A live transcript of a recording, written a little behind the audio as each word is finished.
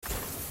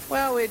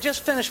Well, we had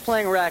just finished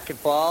playing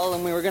racquetball,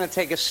 and we were going to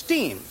take a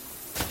steam.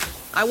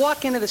 I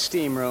walk into the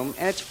steam room,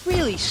 and it's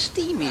really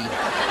steamy.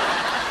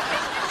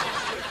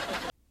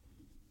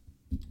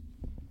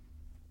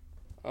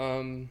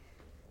 I'm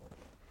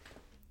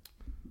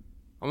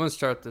going to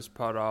start this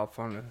pod off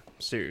on a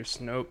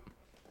serious note.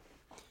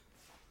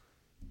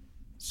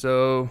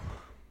 So,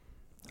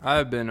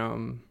 I've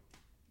been,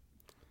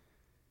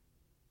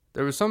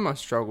 there was something I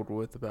struggled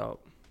with about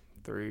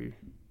 3-4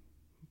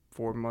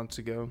 months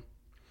ago.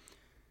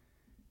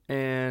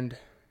 And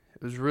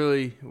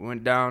it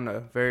went down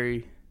a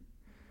very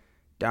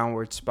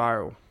downward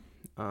spiral.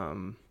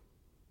 And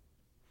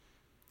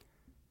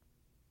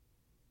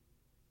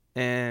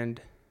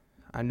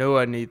I know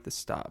I need to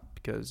stop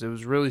because it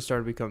was really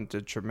starting to become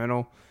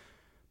detrimental.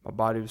 My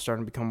body was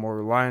starting to become more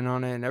reliant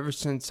on it. And ever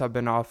since I've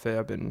been off it,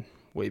 I've been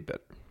way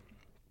better.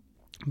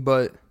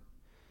 But,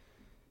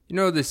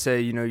 they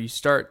say, you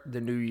start the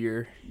new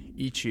year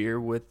each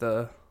year with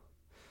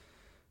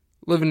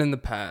living in the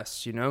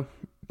past,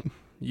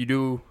 You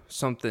do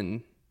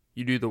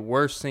the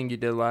worst thing you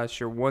did last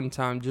year one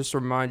time, just to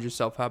remind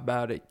yourself how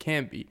bad it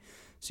can be.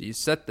 So you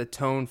set the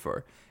tone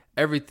for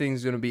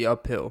everything's going to be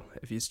uphill.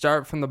 If you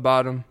start from the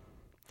bottom,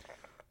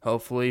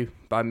 hopefully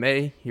by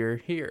May, you're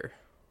here.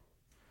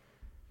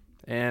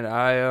 And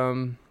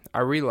I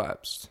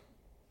relapsed.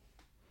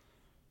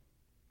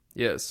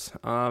 Yes.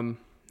 I'm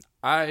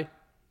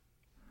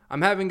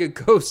having a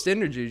ghost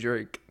energy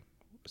drink.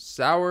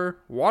 Sour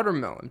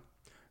watermelon.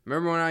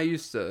 Remember when I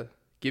used to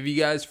give you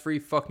guys free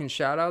fucking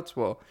shout-outs?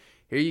 Well,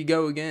 here you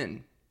go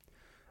again.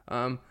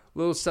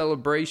 Little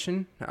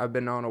celebration. I've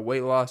been on a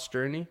weight loss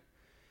journey.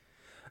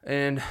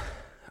 And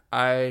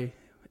I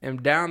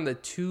am down to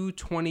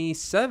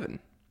 227.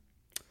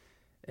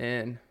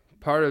 And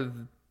part of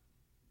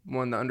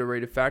one of the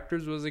underrated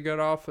factors was I got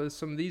off of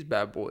some of these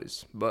bad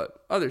boys.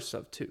 But other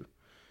stuff too.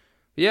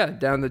 But yeah,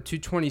 down to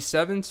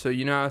 227. So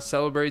I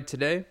celebrated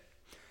today.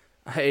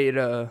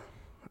 I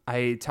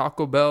ate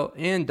Taco Bell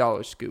and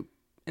Dollar Scoop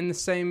in the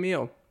same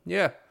meal.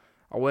 Yeah,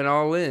 I went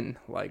all in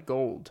like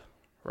gold,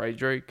 right,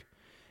 Drake?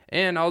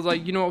 And I was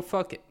like, you know what,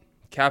 fuck it.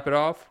 Cap it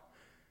off.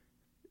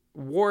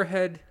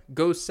 Warhead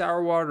Ghost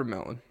Sour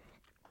Watermelon.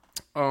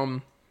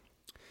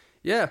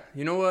 Yeah,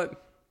 you know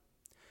what?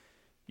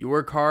 You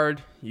work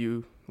hard,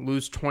 you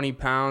lose 20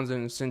 pounds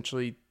in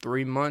essentially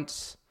 3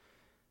 months.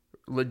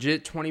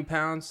 Legit 20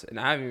 pounds, and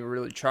I haven't even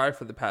really tried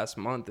for the past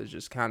month. It's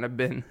just kind of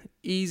been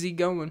easy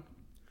going.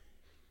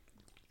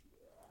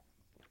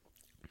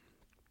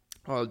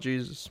 Oh,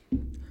 Jesus.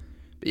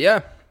 But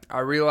yeah, I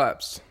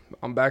relapsed.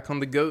 I'm back on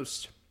the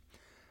ghost.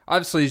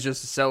 Obviously, it's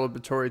just a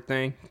celebratory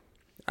thing.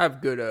 I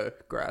have good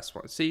grasp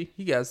on it. See,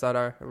 you guys thought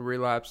I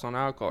relapsed on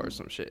alcohol or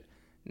some shit.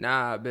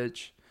 Nah,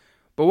 bitch.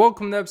 But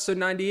welcome to episode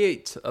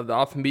 98 of the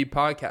Off and Beat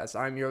podcast.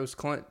 I'm your host,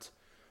 Clint.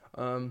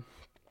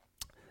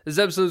 This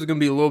episode is going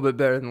to be a little bit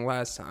better than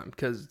last time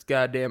because,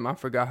 goddamn, I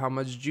forgot how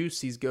much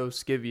juice these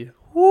ghosts give you.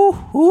 Woo,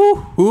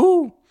 woo,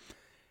 woo.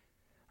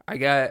 I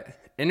got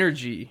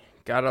energy.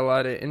 Got a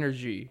lot of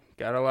energy.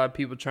 Got a lot of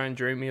people trying to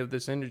drain me of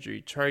this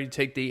energy. Try to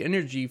take the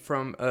energy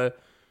from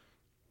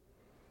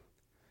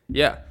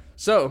yeah.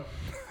 So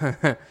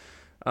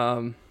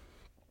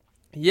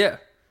yeah.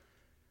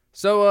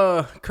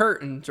 So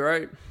curtains,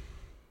 right?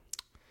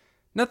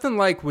 Nothing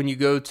like when you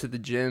go to the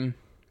gym.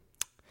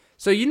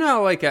 So if you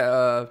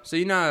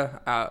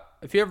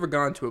ever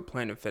gone to a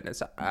Planet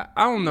Fitness, I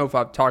don't know if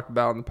I've talked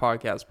about it on the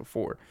podcast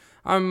before.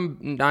 I'm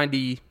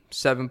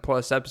 97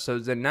 plus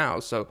episodes in now,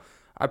 so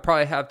I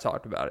probably have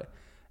talked about it.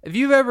 If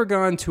you've ever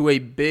gone to a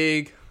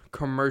big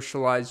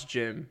commercialized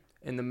gym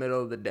in the middle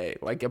of the day,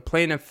 like a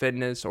Planet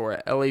Fitness or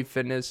a LA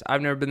Fitness,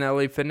 I've never been to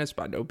LA Fitness,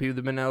 but I know people that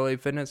have been to LA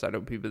Fitness. I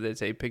know people that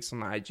take pics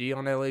on the IG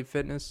on LA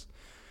Fitness.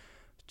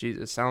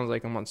 Jesus, sounds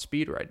like I'm on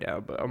speed right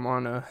now, but I'm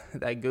on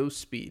that ghost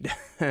speed.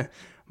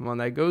 I'm on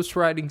that ghost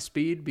riding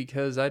speed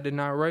because I did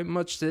not write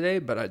much today,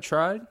 but I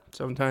tried.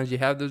 Sometimes you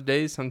have those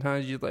days.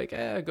 Sometimes you're like,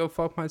 go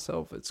fuck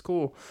myself. It's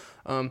cool.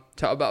 Talk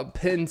about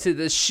pen to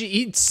the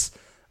sheets.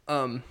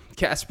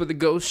 Casper the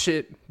Ghost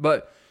shit.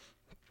 But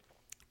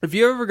if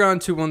you ever gone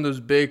to one of those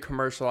big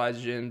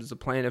commercialized gyms, the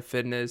Planet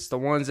Fitness, the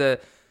ones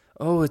that,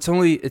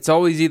 it's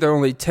always either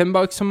only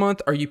 $10 a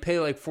month or you pay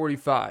like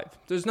 $45.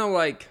 There's no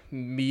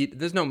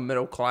there's no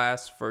middle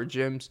class for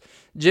gyms.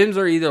 Gyms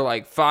are either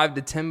like $5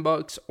 to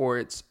 $10 or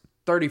it's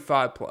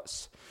 35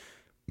 plus.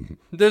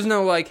 There's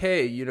no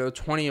hey,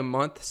 20 a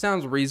month.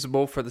 Sounds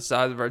reasonable for the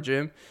size of our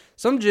gym.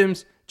 Some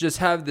gyms just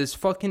have this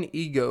fucking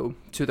ego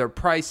to their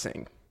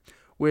pricing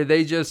where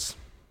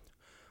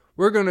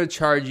we're going to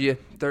charge you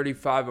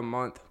 $35 a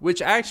month,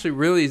 which actually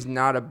really is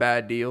not a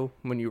bad deal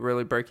when you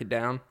really break it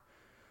down.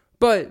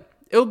 But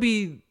it'll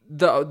be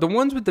the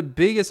ones with the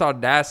biggest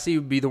audacity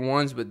would be the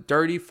ones with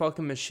dirty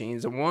fucking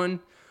machines. The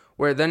one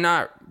where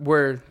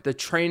the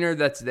trainer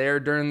that's there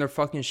during their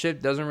fucking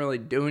shift doesn't really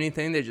do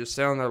anything. They just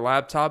sit on their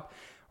laptop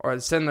or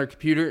sit on their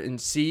computer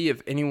and see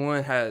if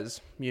anyone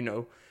has,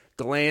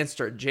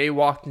 glanced or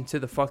jaywalked into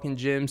the fucking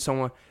gym.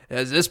 Someone,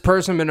 has this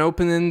person been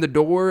opening the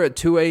door at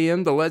 2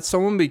 a.m. to let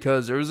someone,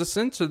 because there was a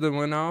sensor that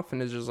went off,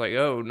 and it's just like,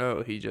 oh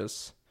no, he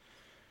just,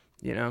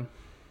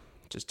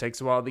 just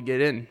takes a while to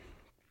get in.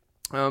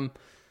 But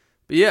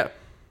yeah.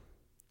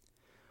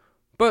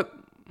 But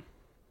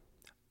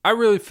I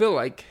really feel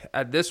like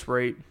at this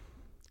rate,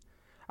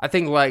 I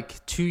think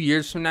like 2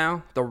 years from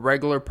now, the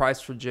regular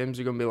price for gyms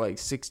are going to be like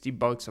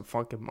 $60 a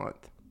fucking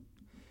month.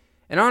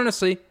 And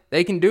honestly,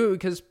 they can do it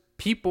because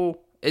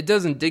people, it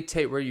doesn't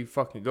dictate where you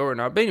fucking go or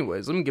not. But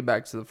anyways, let me get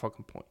back to the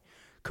fucking point.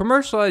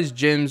 Commercialized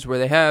gyms where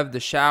they have the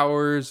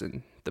showers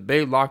and the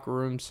big locker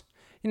rooms.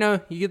 You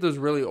get those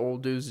really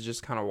old dudes that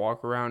just kind of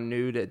walk around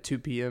nude at 2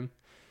 p.m.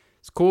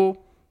 It's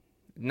cool.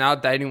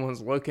 Not that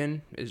anyone's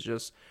looking. It's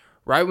just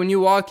right when you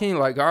walk in,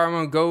 like, all right,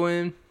 I'm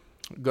going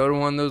to go to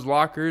one of those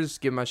lockers,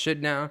 get my shit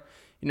down.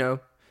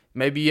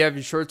 Maybe you have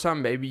your shorts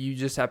on. Maybe you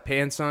just have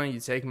pants on. You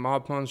take them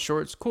off on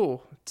shorts.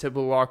 Cool.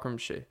 Typical locker room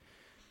shit.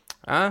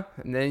 And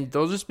then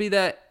they'll just be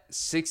that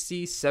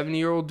 60,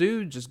 70-year-old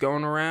dude just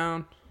going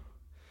around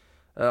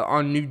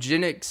on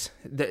Nugenics.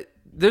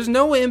 There's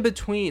no in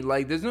between.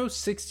 Like, there's no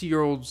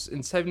 60-year-olds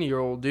and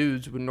 70-year-old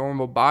dudes with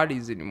normal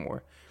bodies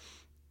anymore.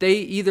 They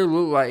either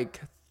look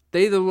like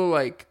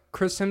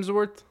Chris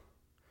Hemsworth,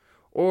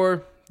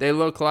 or they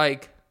look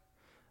like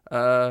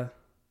Betty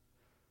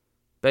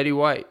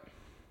White.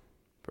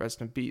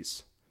 Rest in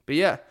peace. But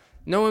yeah,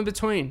 no in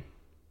between.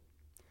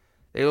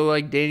 They look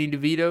like Danny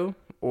DeVito,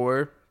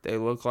 or they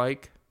look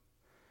like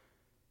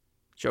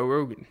Joe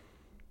Rogan.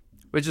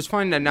 Which is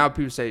funny that now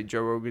people say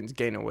Joe Rogan's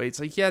gaining weight. It's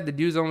like, yeah, the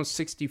dude's almost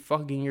 60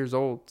 fucking years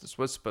old. That's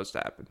what's supposed to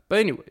happen. But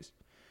anyways,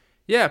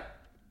 yeah.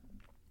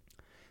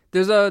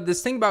 There's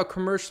this thing about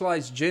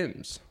commercialized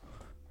gyms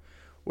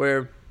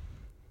where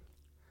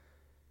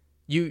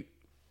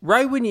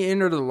right when you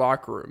enter the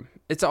locker room,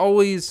 it's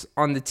always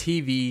on the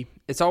TV.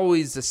 It's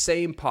always the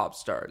same pop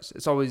stars.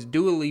 It's always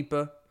Dua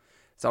Lipa.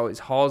 It's always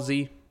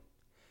Halsey.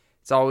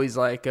 It's always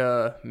like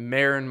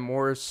Maren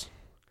Morris.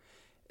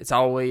 It's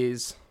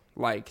always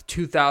like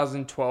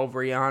 2012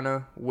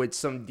 Rihanna with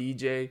some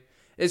DJ.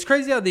 It's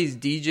crazy how these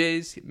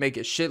DJs make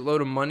a shitload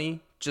of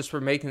money just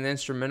for making the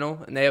instrumental,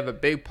 and they have a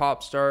big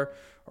pop star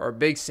or a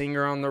big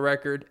singer on the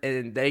record,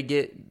 and they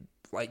get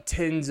like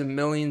tens of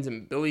millions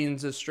and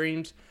billions of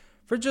streams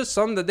for just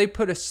something that they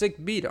put a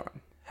sick beat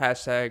on.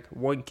 Hashtag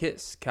one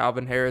kiss,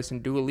 Calvin Harris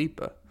and Dua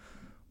Lipa.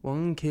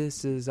 One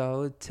kiss is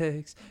all it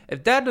takes.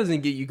 If that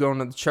doesn't get you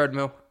going on the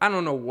treadmill, I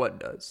don't know what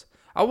does.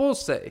 I will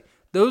say,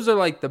 those are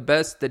like the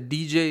best, the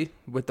DJ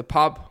with the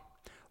pop,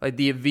 like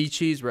the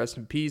Avicii's, rest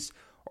in peace,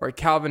 or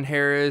Calvin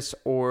Harris,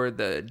 or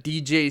the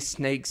DJ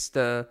Snakes,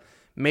 the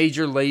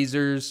Major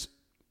Lasers,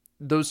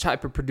 those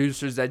type of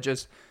producers that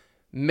just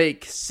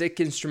make sick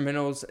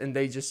instrumentals, and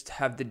they just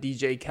have the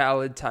DJ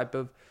Khaled type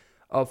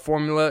of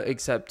formula,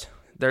 except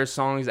their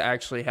songs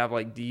actually have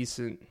like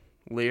decent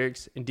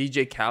lyrics, and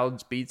DJ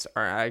Khaled's beats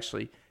are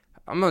actually,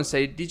 I'm going to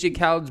say DJ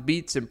Khaled's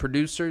beats and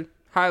producer,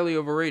 highly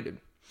overrated.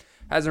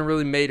 Hasn't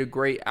really made a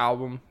great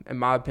album, in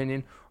my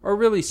opinion, or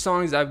really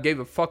songs I've gave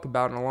a fuck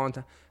about in a long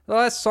time. The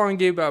last song I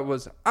gave about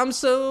was, I'm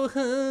so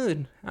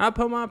hood, I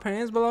put my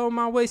pants below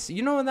my waist.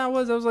 You know what that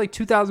was? That was like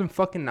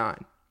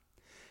 2009.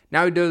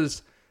 Now he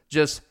does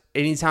just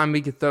anytime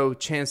he could throw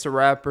Chance the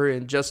Rapper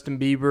and Justin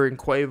Bieber and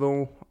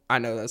Quavo. I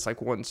know that's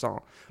like one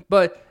song,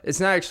 but it's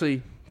not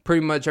actually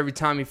pretty much every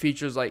time he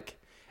features. Like,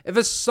 if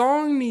a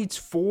song needs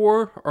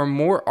 4 or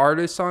more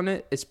artists on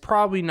it, it's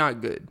probably not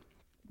good.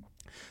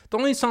 The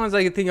only songs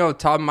I can think of off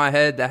the top of my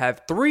head that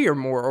have 3 or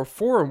more or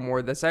 4 or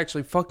more that's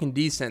actually fucking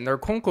decent, they're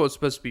quote unquote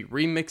supposed to be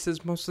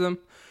remixes, most of them,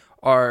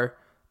 are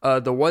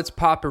the What's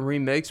Poppin'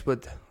 remix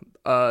with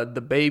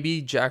The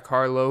Baby, Jack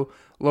Harlow,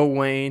 Lil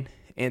Wayne,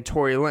 and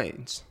Tory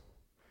Lanez.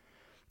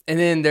 And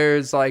then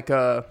there's like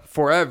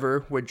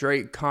Forever with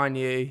Drake,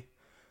 Kanye,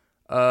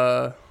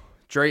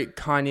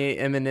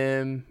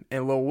 Eminem,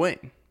 and Lil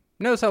Wayne.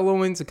 Notice how Lil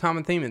Wayne's a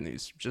common theme in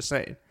these. Just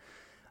saying.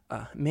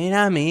 May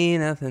not mean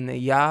nothing to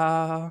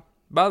y'all.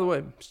 By the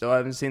way, still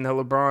haven't seen the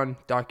LeBron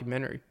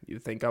documentary.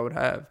 You'd think I would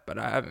have, but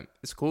I haven't.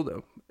 It's cool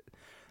though.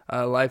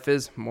 Life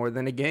is more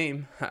than a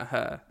game.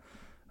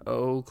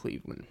 Oh,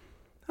 Cleveland.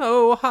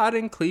 Oh, hot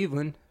in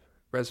Cleveland.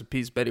 Rest in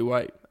peace, Betty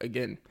White.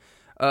 Again.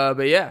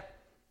 But yeah.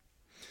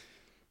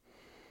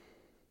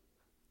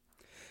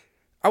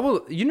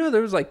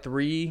 There was like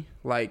 3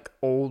 like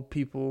old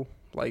people,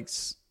 like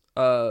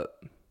there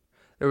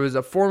was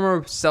a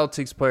former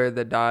Celtics player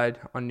that died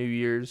on New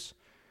Year's.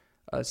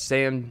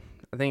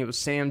 I think it was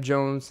Sam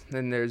Jones.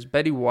 Then there's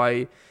Betty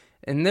White,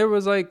 and there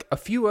was like a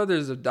few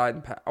others that died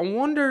in past. I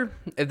wonder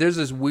if there's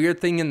this weird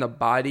thing in the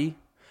body,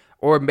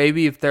 or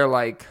maybe if they're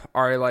like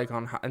already like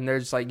on, and they're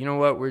just like, you know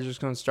what, we're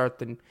just gonna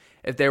start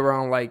if they were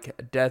on like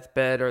a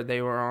deathbed or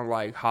they were on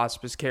like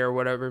hospice care or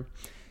whatever.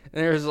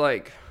 And there's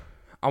like,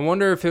 I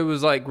wonder if it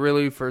was like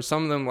really for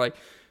some of them, like,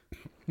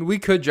 we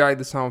could drag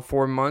this on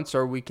 4 months,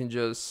 or we can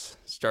just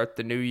start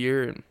the new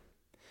year and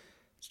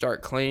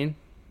start clean.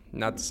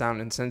 Not to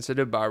sound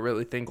insensitive, but I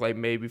really think like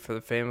maybe for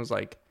the families,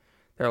 like,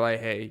 they're like,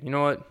 hey, you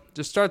know what?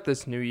 Just start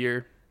this new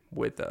year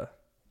with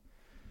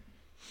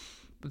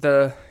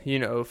the,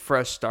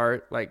 fresh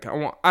start. Like,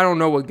 I don't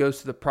know what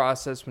goes through the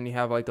process when you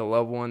have, like, a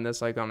loved one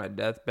that's, like, on a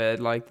deathbed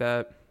like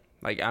that.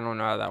 Like, I don't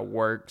know how that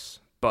works,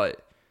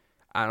 but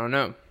I don't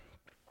know.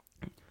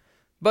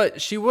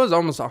 But she was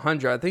almost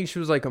 100. I think she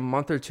was, like, a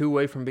month or two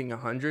away from being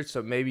 100,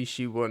 so maybe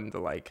she wanted to,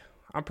 like,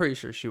 I'm pretty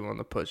sure she wanted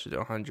to push it to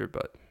 100,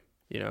 but,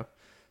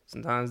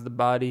 sometimes the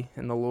body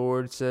and the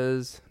Lord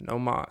says, no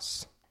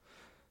mas.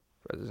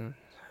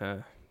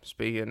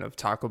 Speaking of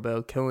Taco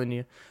Bell killing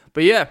you.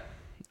 But, yeah.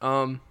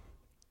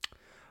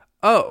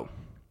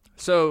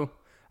 So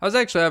I was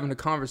actually having a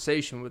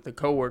conversation with a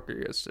coworker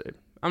yesterday.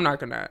 I'm not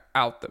going to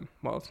out them.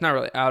 Well, it's not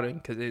really outing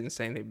because they didn't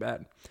say anything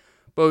bad.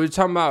 But we were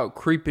talking about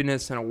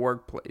creepiness in a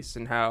workplace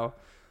and how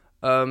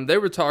they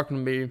were talking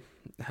to me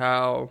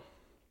how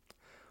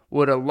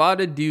what a lot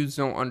of dudes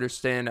don't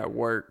understand at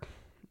work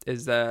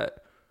is that,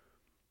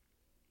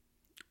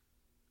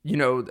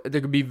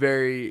 there could be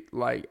very,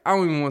 like, I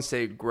don't even want to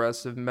say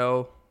aggressive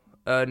male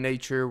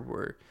nature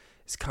where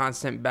it's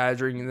constant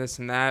badgering and this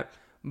and that,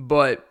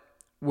 but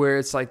where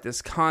it's like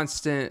this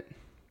constant,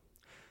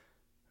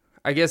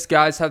 I guess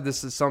guys have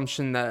this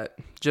assumption that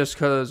just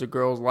because a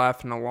girl's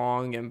laughing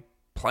along and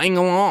playing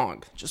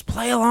along, just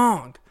play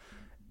along,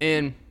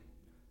 and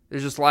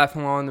they're just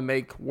laughing along to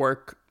make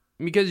work,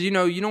 because, you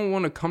don't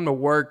want to come to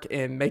work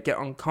and make it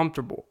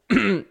uncomfortable,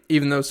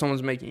 even though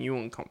someone's making you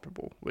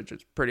uncomfortable, which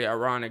is pretty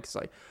ironic. It's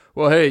like,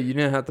 well, hey, you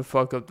didn't have to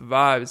fuck up the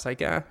vibe. It's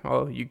like,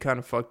 well, you kind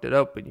of fucked it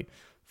up when you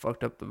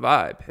fucked up the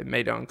vibe. It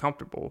made it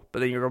uncomfortable. But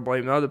then you're going to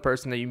blame the other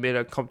person that you made it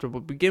uncomfortable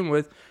to begin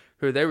with,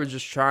 who they were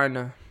just trying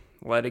to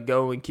let it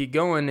go and keep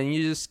going, and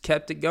you just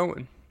kept it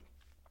going.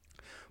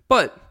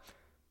 But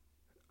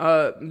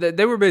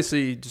they were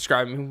basically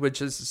describing,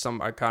 which is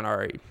something I kind of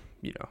already,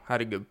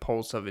 had a good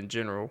pulse of in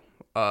general,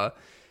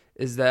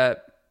 is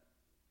that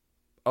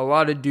a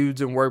lot of dudes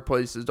in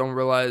workplaces don't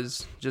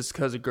realize just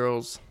because a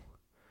girl's,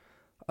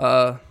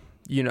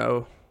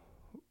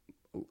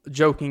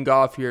 joking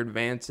off your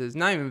advances,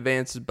 not even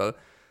advances, but,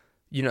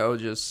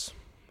 just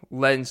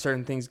letting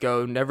certain things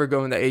go, never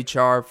going to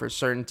HR for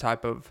certain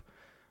type of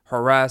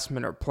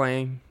harassment or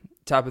playing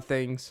type of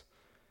things.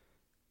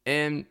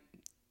 And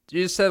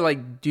you just said,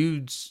 like,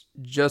 dudes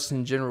just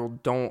in general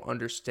don't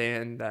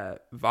understand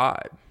that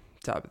vibe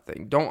type of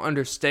thing. Don't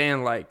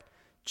understand, like,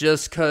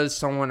 just because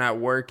someone at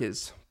work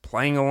is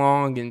playing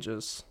along and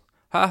just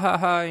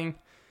ha-ha-haing,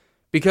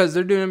 because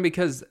they're doing it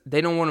because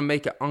they don't want to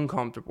make it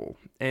uncomfortable.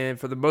 And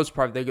for the most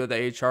part, they go to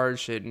HR and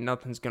shit, and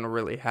nothing's going to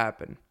really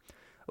happen,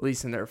 at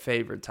least in their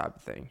favor type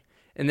of thing.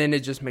 And then it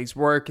just makes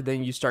work, and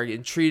then you start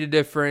getting treated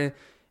different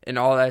and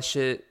all that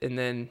shit, and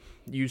then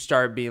you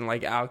start being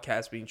like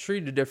outcasts, being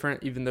treated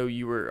different, even though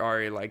you were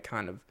already like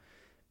kind of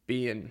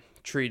being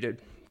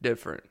treated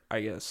different,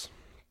 I guess.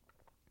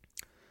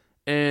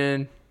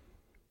 And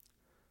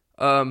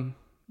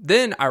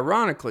then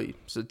ironically,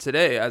 so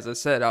today, as I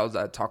said, I was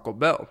at Taco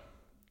Bell,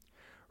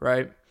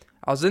 right?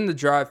 I was in the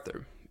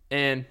drive-thru,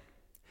 and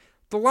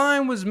the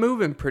line was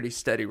moving pretty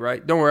steady,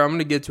 right? Don't worry, I'm going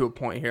to get to a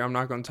point here. I'm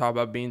not going to talk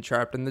about being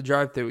trapped in the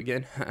drive-thru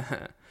again.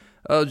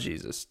 Oh,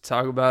 Jesus.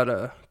 Talk about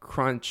a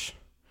crunch.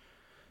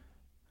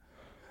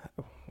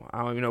 I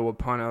don't even know what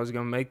pun I was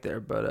going to make there,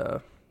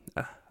 but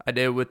I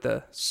did with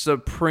the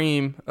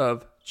supreme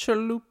of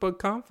chalupa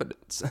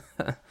confidence.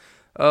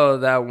 Oh,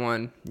 that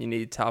one. You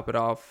need to top it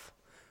off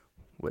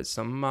with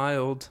some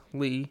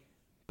mildly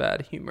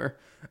bad humor.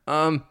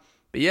 But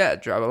yeah,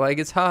 drop it like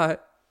it's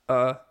hot.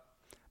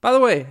 By the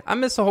way, I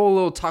miss the whole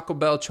little Taco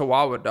Bell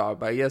Chihuahua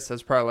dog, but I guess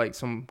that's probably like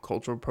some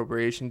cultural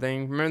appropriation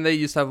thing. Remember they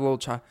used to have a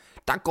little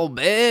Taco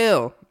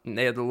Bell, and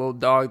they had the little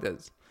dog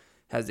that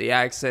has the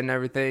accent and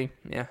everything.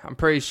 Yeah, I'm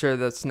pretty sure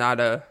that's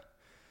not a...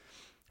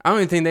 I don't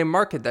even think they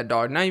market that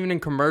dog, not even in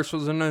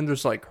commercials, and then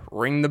just like,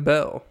 ring the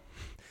bell.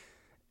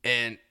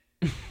 And...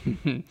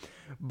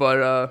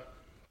 but,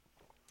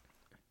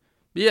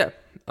 yeah.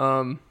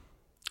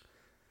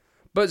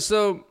 But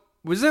so...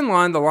 was in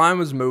line, the line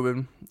was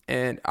moving,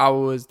 and I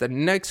was the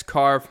next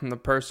car from the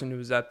person who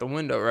was at the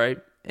window, right?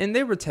 And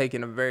they were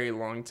taking a very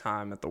long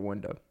time at the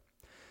window.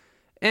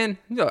 And,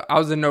 I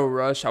was in no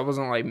rush. I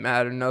wasn't, like,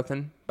 mad or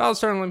nothing. But I was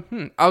starting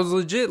like, I was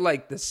legit,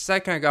 like, the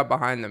second I got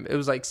behind them, it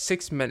was, like,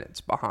 6 minutes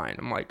behind.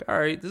 I'm like, all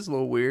right, this is a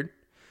little weird.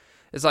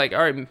 It's like,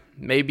 all right,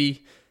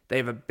 maybe they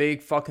have a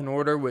big fucking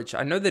order, which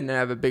I know they didn't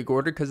have a big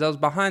order because I was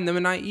behind them,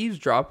 and I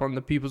eavesdropped on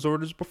the people's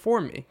orders before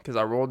me. Because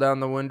I rolled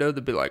down the window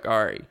to be like,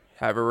 all right,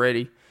 have it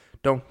ready.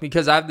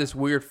 Because I have this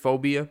weird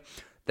phobia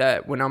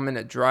that when I'm in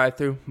a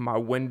drive-thru, my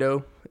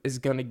window is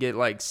going to get,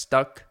 like,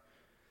 stuck.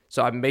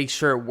 So I make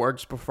sure it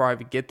works before I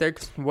even get there.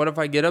 Because what if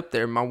I get up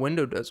there and my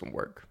window doesn't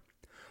work?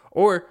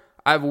 Or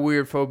I have a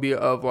weird phobia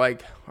of,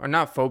 like, or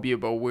not phobia,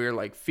 but weird,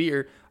 like,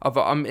 fear of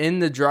I'm in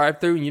the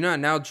drive-thru. You know,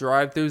 now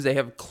drive-thrus, they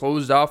have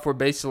closed off where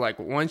basically, like,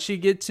 once you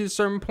get to a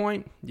certain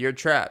point, you're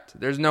trapped.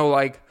 There's no,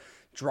 like,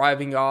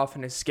 driving off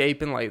and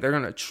escaping. Like, they're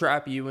going to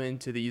trap you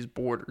into these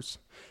borders.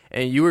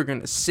 And you are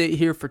going to sit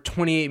here for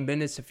 28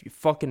 minutes if you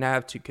fucking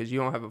have to, because you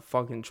don't have a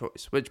fucking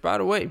choice. Which, by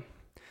the way,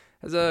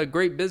 is a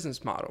great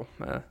business model.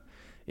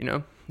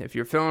 If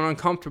you're feeling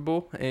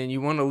uncomfortable and you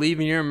want to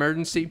leave in your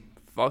emergency,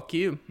 fuck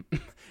you.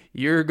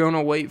 You're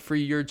gonna wait for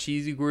your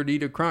cheesy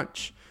gordita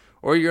crunch,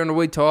 or you're gonna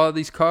wait till all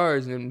these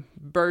cars and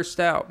burst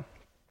out.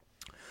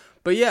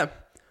 But yeah,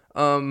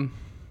 so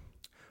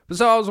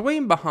I was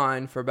waiting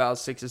behind for about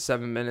 6 or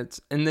 7 minutes,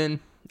 and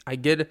then I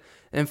get it,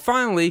 and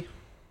finally,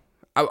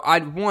 I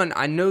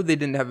know they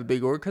didn't have a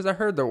big order because I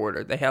heard their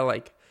order. They had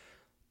like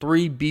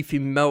 3 beefy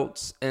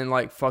melts and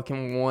like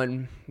fucking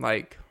one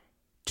like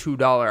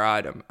 $2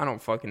 item. I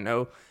don't fucking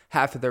know.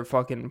 Half of their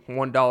fucking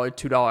 $1,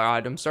 $2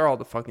 items, they're all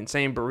the fucking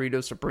same.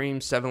 Burrito Supreme,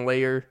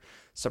 7-layer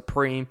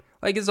Supreme.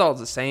 Like, it's all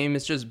the same.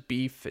 It's just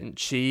beef and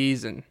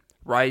cheese and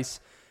rice.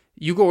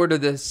 You can order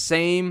the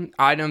same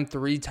item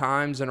 3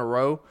 times in a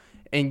row,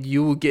 and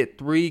you will get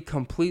 3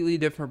 completely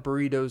different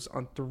burritos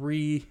on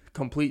 3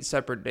 complete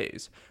separate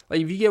days.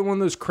 Like, if you get one of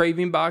those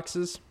craving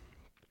boxes,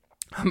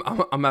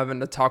 I'm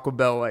having a Taco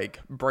Bell, like,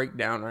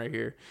 breakdown right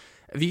here.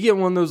 If you get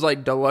one of those,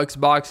 like, deluxe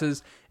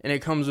boxes, and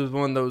it comes with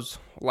one of those,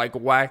 like,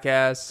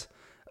 whack-ass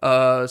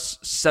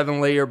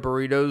 7-layer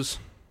burritos,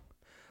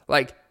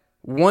 like,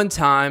 one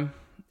time,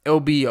 it'll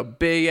be a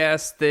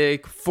big-ass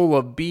thick, full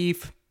of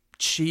beef,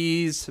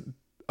 cheese,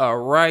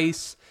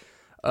 rice,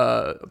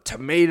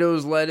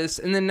 tomatoes, lettuce,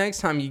 and the next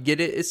time you get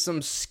it, it's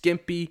some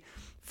skimpy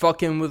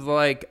fucking with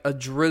like a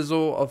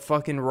drizzle of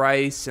fucking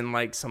rice and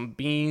like some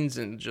beans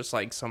and just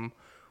like some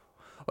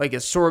like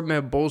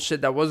assortment of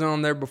bullshit that wasn't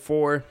on there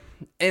before,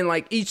 and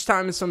like each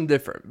time it's something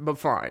different, but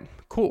fine,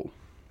 cool.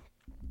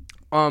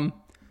 But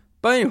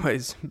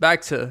anyways,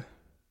 back to,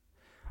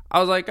 I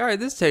was like, all right,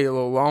 this take a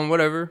little long,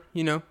 whatever,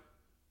 you know.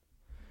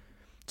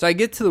 So I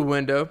get to the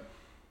window,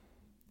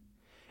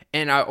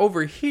 and I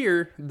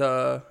overhear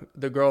the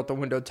girl at the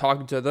window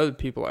talking to the other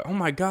people, like, oh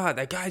my God,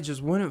 that guy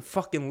just wouldn't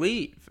fucking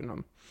leave.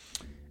 And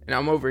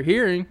I'm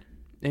overhearing,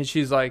 and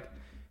she's like,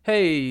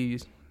 hey,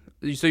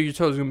 so you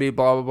told us gonna be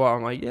blah, blah, blah.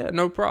 I'm like, yeah,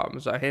 no problem.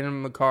 So I hand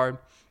him the card,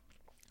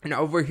 and I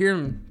overhear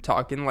him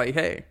talking, like,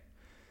 hey.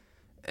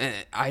 And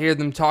I hear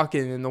them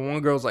talking, and the one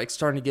girl's like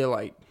starting to get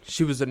like,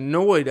 she was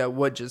annoyed at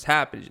what just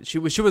happened. She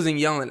wasn't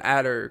yelling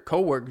at her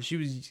coworker. She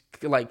was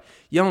like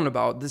yelling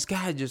about this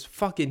guy just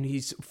fucking,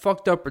 he's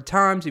fucked up her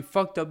times. He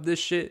fucked up this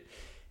shit.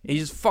 He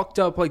just fucked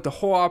up like the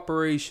whole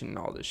operation and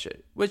all this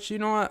shit. Which, you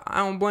know what? I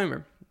don't blame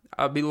her.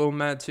 I'd be a little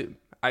mad too.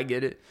 I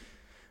get it.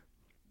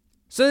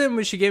 So then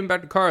when she gave me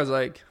back the car, I was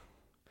like,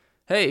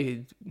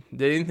 hey,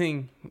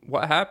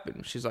 what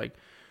happened? She's like,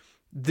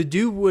 the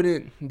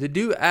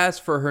dude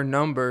asked for her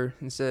number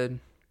and said,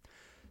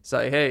 it's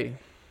like, hey,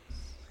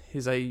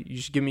 he's like, you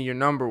should give me your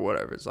number or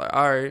whatever. It's like,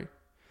 all right.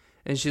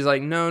 And she's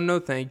like,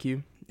 no, thank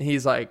you. And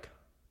he's like,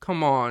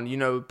 come on,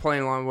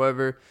 playing along,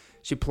 whatever.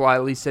 She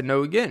politely said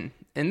no again.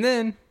 And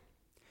then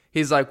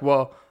he's like,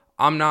 well,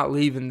 I'm not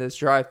leaving this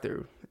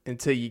drive-thru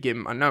until you give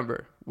me my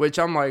number. Which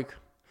I'm like,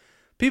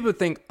 people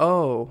think,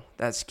 oh,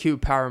 that's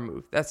cute power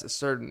move. That's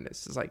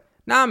assertiveness. It's like,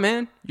 nah,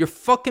 man, you're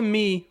fucking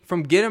me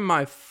from getting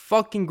my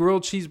fucking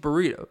grilled cheese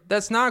burrito.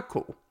 That's not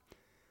cool.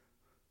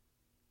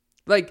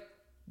 Like,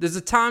 there's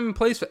a time and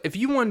place. If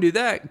you want to do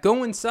that,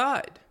 go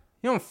inside.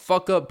 You don't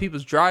fuck up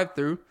people's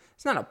drive-thru.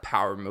 It's not a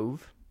power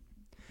move.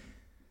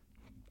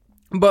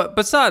 But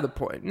beside the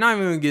point, not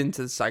even going to get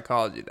into the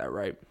psychology of that,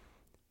 right?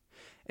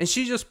 And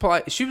she was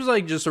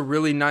like just a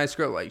really nice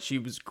girl. Like, she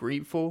was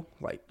grateful.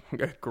 Like,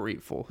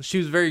 grateful. She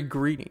was very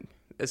greeting.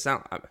 It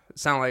sounded like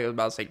I was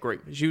about to say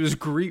great. She was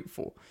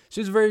grateful. She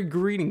was very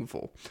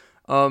greetingful.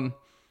 And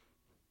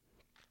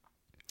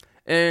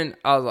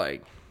I was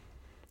like,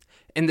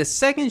 and the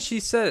second she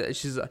said it,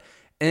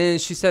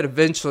 she said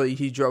eventually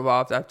he drove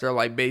off after,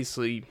 like,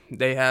 basically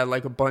they had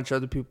like a bunch of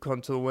other people come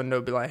to the window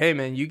and be like, hey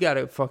man, you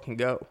gotta fucking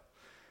go.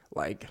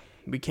 Like,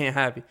 we can't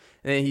have you.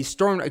 And then he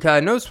stormed, because I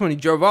noticed when he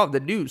drove off, the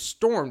dude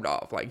stormed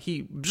off. Like,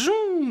 he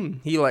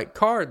like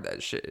carred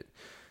that shit.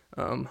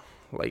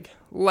 Like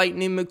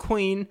Lightning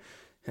McQueen.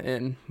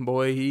 And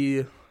boy,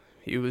 he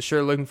was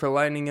sure looking for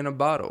lightning in a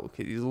bottle,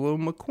 because he's a little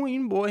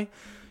McQueen boy.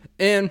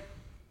 And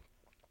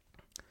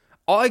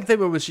all I could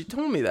think about was she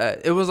told me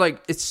that. It was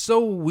like, it's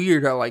so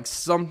weird how like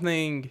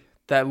something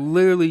that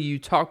literally you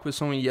talked with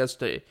someone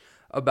yesterday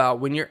about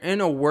when you're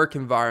in a work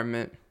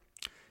environment,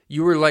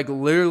 you were like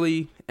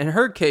literally, in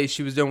her case,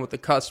 she was dealing with the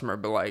customer,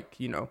 but like,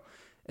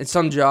 in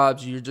some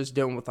jobs, you're just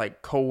dealing with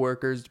like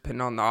coworkers,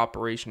 depending on the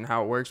operation,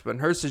 how it works. But in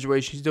her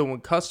situation, she's dealing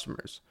with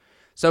customers.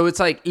 So it's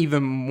like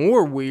even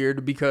more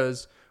weird,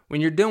 because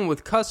when you're dealing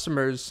with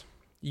customers,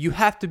 you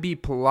have to be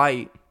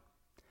polite.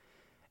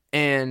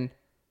 And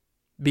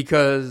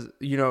because,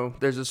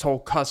 there's this whole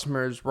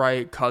customer's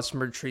right,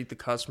 customer treat the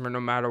customer no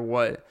matter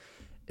what.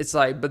 It's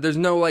like, but there's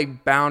no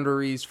like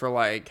boundaries for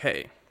like,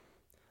 hey,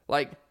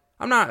 like,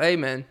 hey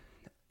man,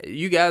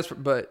 you guys,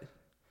 but,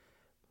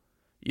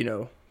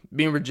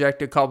 being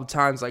rejected a couple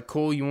times, like,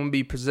 cool, you want to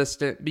be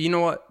persistent. But you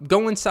know what?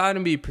 Go inside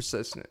and be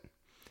persistent.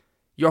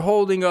 You're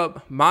holding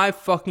up my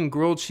fucking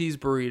grilled cheese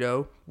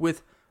burrito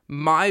with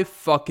my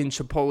fucking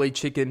Chipotle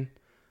chicken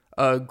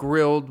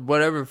grilled,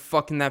 whatever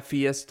fucking that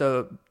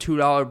Fiesta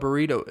 $2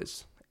 burrito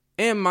is.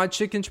 And my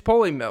chicken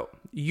Chipotle melt.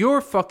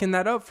 You're fucking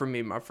that up for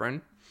me, my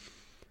friend.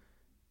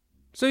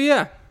 So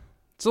yeah,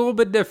 it's a little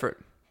bit different.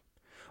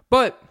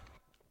 But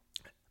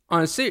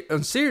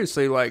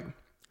seriously, like,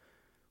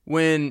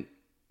 when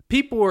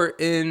people are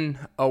in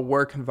a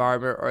work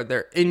environment or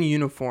they're in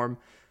uniform,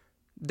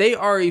 they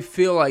already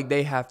feel like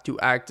they have to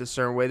act a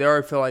certain way. They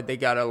already feel like they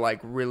gotta, like,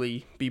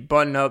 really be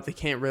buttoned up. They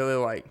can't really,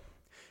 like,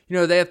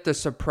 they have to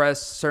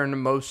suppress certain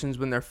emotions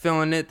when they're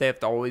feeling it. They have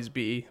to always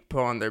be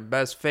put on their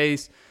best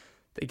face.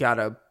 They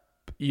gotta,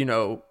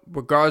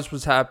 regardless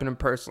what's happening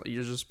personally,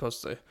 you're just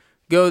supposed to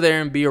go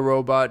there and be a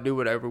robot, do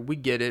whatever. We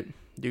get it.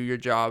 Do your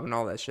job and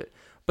all that shit.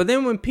 But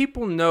then when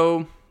people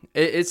know,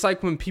 it's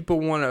like when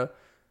people want to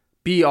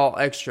be all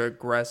extra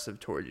aggressive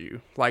towards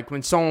you. Like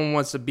when someone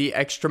wants to be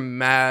extra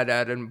mad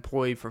at an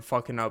employee for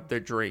fucking up their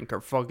drink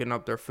or fucking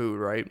up their food,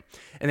 right?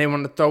 And they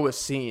want to throw a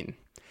scene.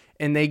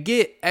 And they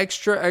get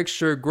extra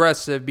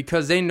aggressive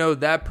because they know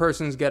that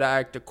person's going to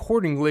act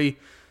accordingly,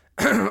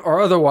 or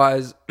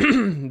otherwise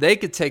they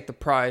could take the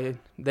pride.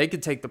 They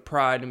could take the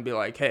pride and be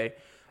like, hey,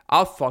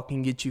 I'll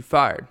fucking get you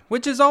fired.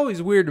 Which is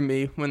always weird to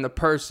me when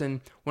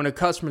a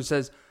customer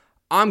says,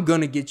 I'm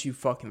going to get you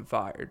fucking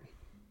fired.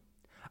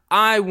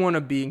 I want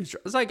to be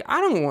it's like,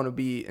 I don't want to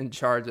be in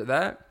charge of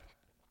that.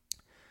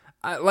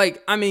 I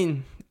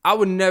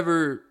would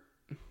never,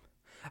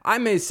 I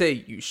may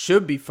say you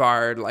should be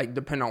fired, like,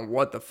 depending on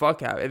what the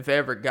fuck happened, if it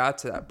ever got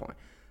to that point.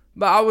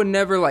 But I would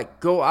never, like,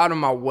 go out of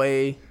my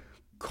way,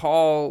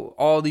 call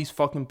all these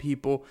fucking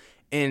people,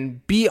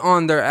 and be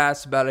on their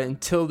ass about it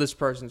until this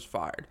person's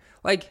fired.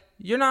 Like,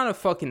 you're not a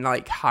fucking,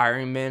 like,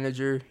 hiring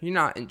manager. You're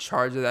not in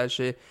charge of that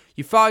shit.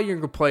 You file your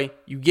complaint,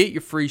 you get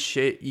your free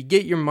shit, you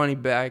get your money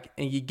back,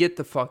 and you get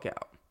the fuck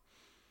out.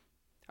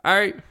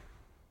 Alright?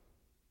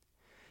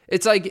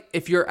 It's like,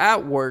 if you're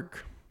at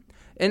work,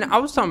 and I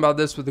was talking about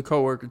this with a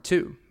coworker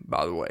too,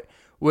 by the way.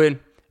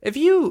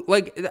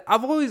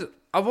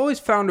 I've always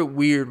found it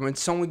weird when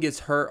someone gets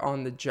hurt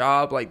on the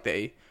job, like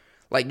they,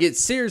 like, get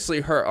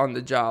seriously hurt on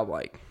the job,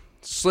 like,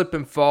 slip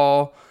and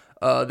fall,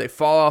 they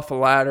fall off a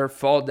ladder,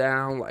 fall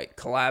down, like,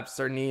 collapse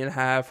their knee in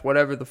half,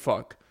 whatever the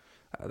fuck.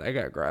 That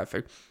got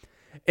graphic.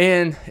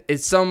 And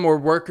it's some where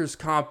workers'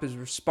 comp is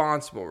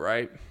responsible,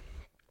 right?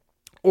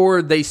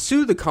 Or they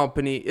sue the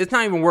company. It's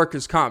not even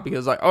workers' comp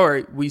because, like, all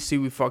right, we see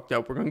we fucked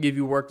up. We're going to give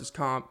you workers'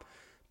 comp,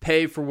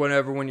 pay for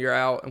whatever when you're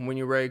out, and when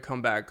you're ready to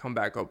come back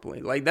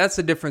openly. Like, that's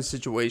a different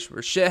situation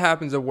where shit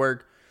happens at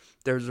work.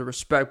 There's a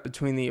respect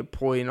between the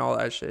employee and all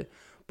that shit.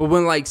 But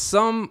when, like,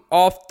 some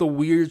off the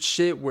weird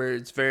shit where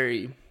it's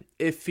very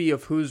iffy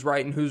of who's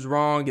right and who's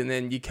wrong, and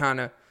then you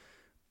kind of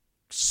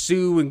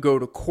sue and go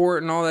to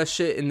court and all that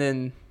shit, and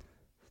then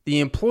the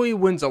employee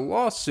wins a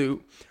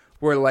lawsuit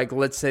where, like,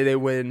 let's say they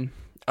win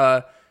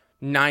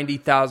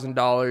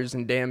 $90,000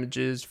 in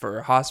damages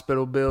for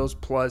hospital bills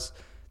plus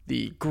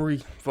the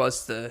grief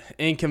plus the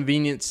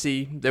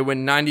inconveniency. They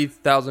win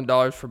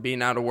 $90,000 for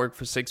being out of work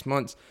for 6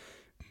 months.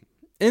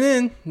 And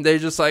then they're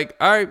just like,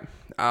 all right,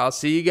 I'll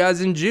see you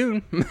guys in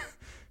June.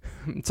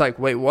 It's like,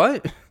 wait,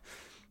 what?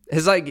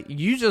 It's like,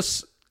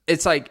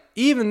 it's like,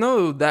 even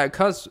though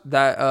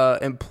that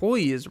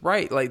employee is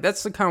right, like,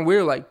 that's the kind of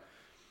weird, like,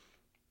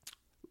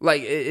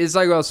 it's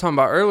like I was talking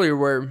about earlier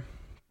where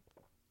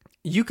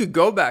you could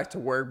go back to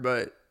work,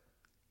 but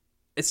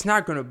it's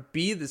not going to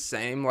be the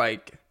same.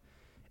 Like,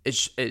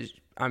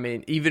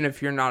 even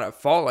if you're not at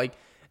fault, like,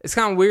 it's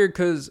kind of weird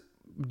because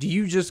do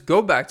you just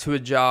go back to a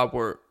job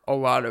where a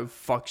lot of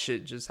fuck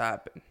shit just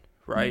happened,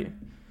 right?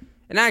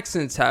 And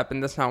accidents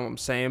happen, that's not what I'm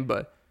saying,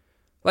 but,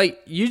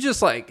 like, you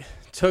just, like,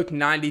 took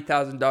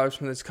 $90,000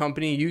 from this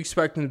company, you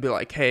expect them to be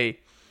like, hey,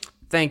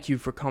 thank you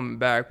for coming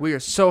back. We are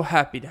so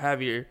happy to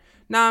have you here.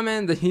 Nah,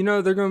 man, they're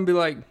going to be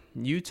like,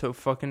 you took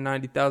fucking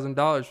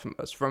 $90,000 from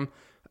us, from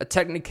a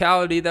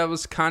technicality that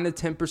was kind of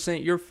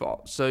 10% your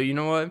fault. So, you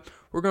know what?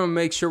 We're going to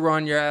make sure we're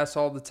on your ass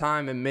all the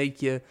time and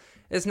make you,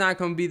 it's not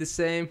going to be the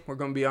same. We're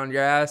going to be on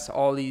your ass,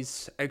 all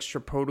these extra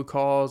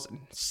protocols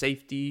and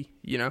safety,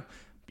 you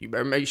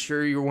better make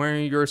sure you're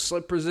wearing your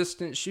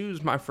slip-resistant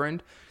shoes, my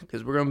friend,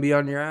 because we're going to be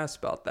on your ass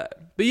about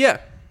that. But yeah,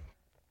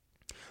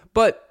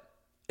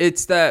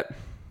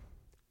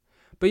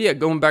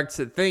 going back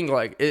to the thing,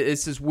 like,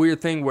 it's this weird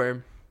thing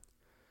where,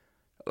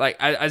 like,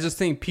 I just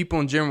think people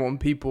in general, when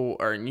people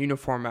are in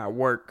uniform at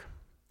work,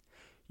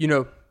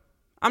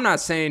 I'm not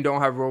saying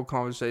don't have real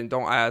conversation,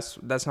 don't ask,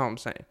 that's not what I'm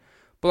saying.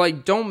 But,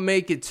 like, don't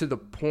make it to the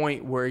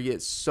point where it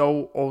gets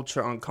so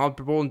ultra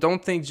uncomfortable, and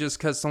don't think just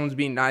because someone's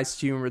being nice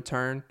to you in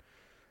return,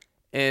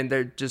 and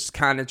they're just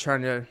kind of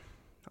trying to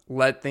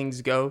let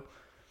things go,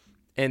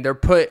 and they're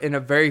put in a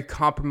very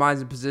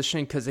compromising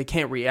position because they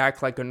can't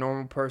react like a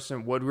normal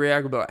person would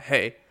react. But like,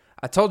 hey,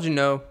 I told you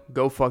no,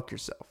 go fuck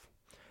yourself.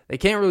 They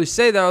can't really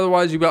say that,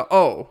 otherwise you go,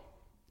 oh,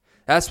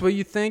 that's what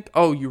you think?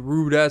 Oh, you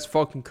rude ass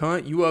fucking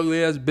cunt, you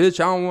ugly ass bitch,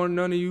 I don't want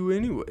none of you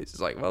anyways.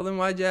 It's like, well, then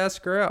why'd you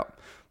ask her out?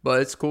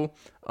 But it's cool.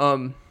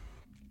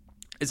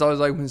 It's always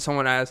like when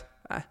someone asks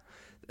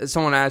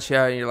you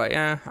out and you're like,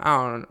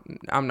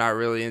 I'm not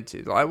really into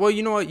it. Like, well,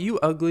 you know what? You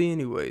ugly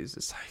anyways.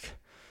 It's like,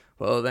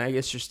 well, then I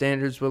guess your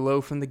standards were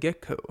low from the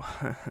get-go.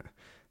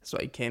 That's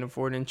why you can't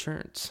afford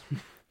insurance.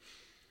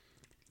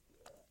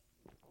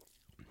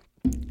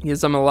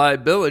 Guess I'm a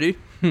liability.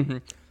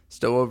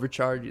 Still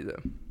overcharge you,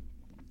 though.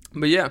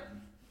 But yeah.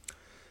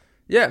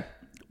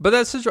 But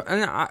that's such a,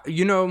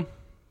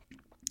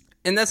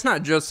 and that's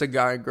not just a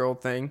guy and girl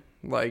thing.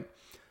 Like,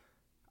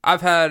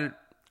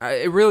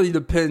 it really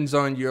depends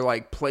on your,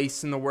 like,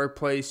 place in the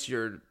workplace,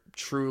 your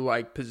true,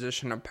 like,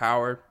 position of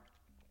power.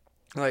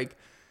 Like,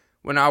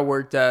 when I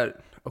worked at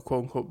a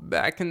quote-unquote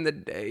back in the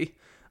day,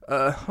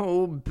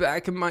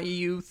 back in my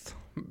youth,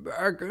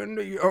 back in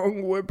the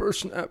young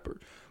whippersnapper.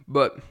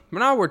 But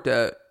when I worked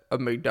at a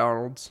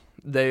McDonald's,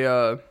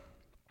 I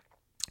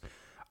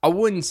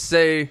wouldn't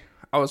say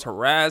I was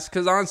harassed,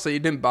 because honestly,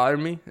 it didn't bother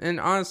me. And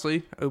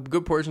honestly, a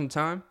good portion of the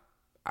time,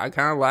 I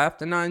kind of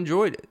laughed and I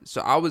enjoyed it.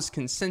 So I was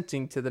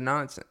consenting to the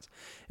nonsense.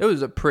 It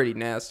was a pretty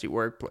nasty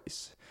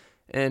workplace.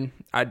 And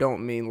I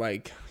don't mean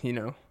like,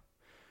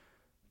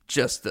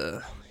 just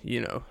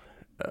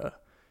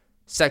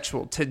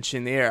sexual tension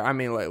in the air. I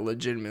mean, like,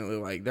 legitimately,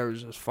 like, there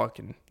was just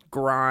fucking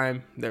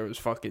grime. There was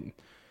fucking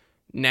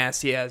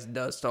nasty ass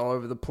dust all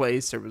over the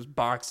place. There was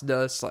box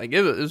dust. Like,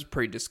 it was a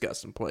pretty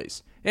disgusting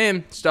place.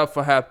 And stuff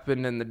will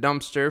happen in the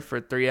dumpster for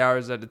 3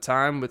 hours at a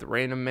time with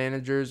random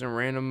managers and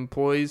random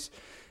employees.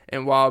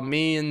 And while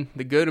me and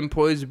the good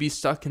employees would be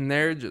stuck in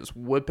there just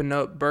whipping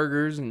up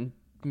burgers and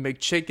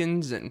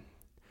McChickens and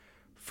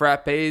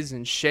frappes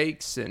and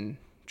shakes and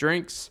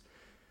drinks,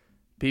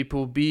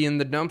 people would be in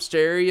the dumpster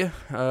area.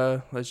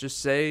 Let's just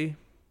say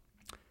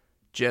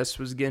Jess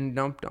was getting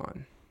dumped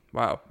on.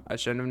 Wow, I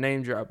shouldn't have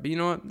name dropped. But you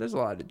know what? There's a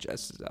lot of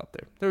Jesses out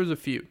there. There was a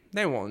few.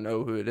 They won't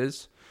know who it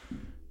is.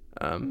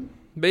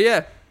 But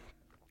yeah,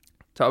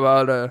 talk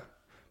about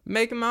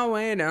making my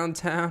way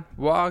downtown,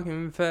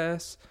 walking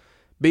fast,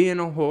 being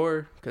a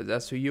whore, because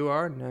that's who you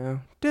are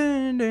now.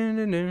 Dun, dun,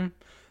 dun, dun.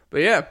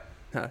 But yeah,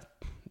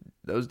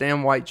 those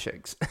damn white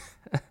chicks.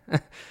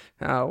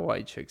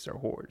 White chicks are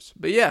whores.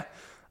 But yeah,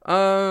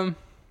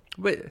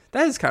 but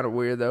that is kind of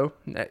weird though.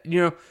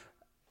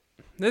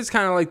 This is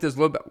kind of like this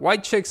little bit.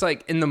 White chicks,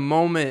 like, in the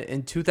moment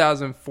in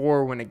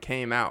 2004 when it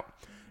came out,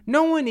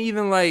 no one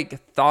even,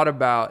 like, thought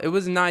about, it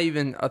was not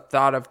even a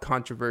thought of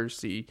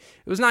controversy.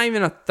 It was not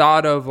even a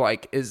thought of,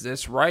 like, is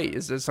this right?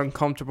 Is this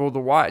uncomfortable to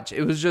watch?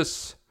 It was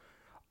just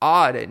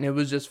odd, and it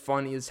was just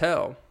funny as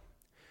hell.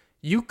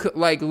 You could,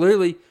 like,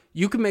 literally,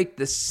 you could make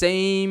the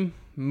same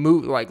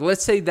movie, like,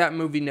 let's say that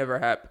movie never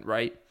happened,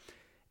 right?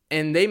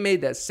 And they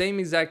made that same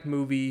exact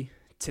movie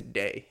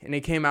today, and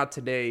it came out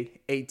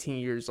today, 18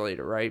 years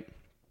later, right?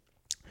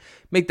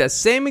 Make that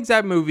same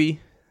exact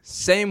movie,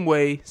 same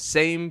way,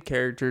 same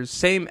characters,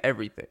 same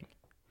everything.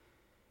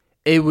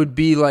 It would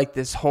be like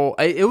this whole,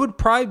 it would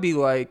probably be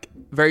like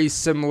very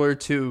similar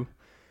to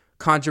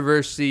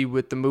controversy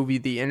with the movie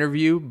The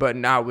Interview, but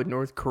not with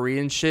North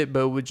Korean shit.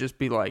 But it would just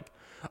be like,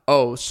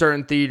 oh,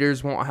 certain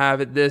theaters won't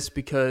have it this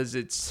because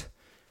it's,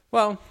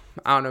 well,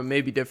 I don't know,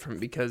 maybe different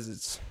because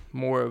it's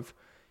more of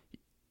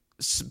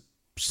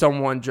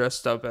someone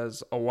dressed up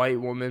as a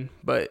white woman.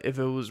 But if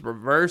it was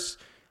reversed,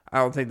 I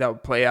don't think that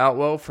would play out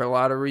well for a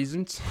lot of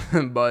reasons.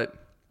 But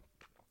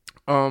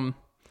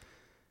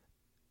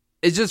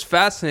it's just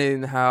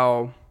fascinating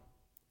how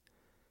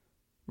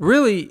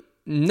really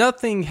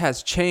nothing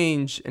has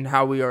changed in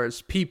how we are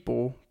as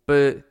people,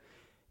 but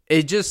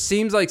it just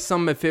seems like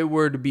if it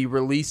were to be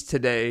released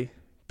today,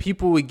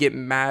 people would get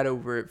mad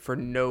over it for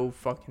no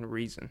fucking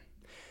reason.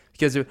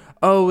 Because,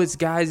 it's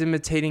guys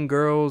imitating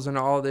girls and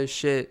all this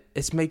shit.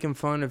 It's making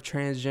fun of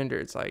transgender.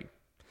 It's like,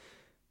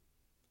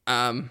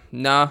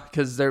 nah,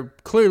 because they're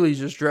clearly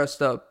just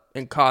dressed up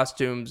in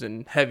costumes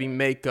and heavy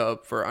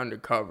makeup for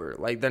undercover.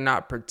 Like, they're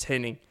not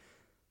pretending.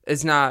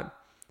 It's not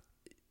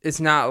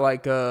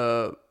like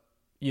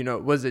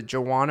was it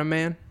Joanna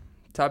Man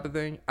type of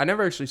thing? I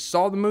never actually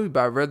saw the movie,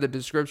 but I read the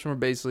description where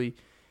basically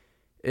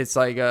it's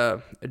like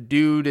a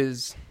dude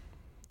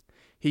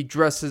he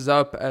dresses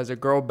up as a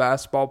girl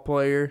basketball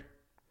player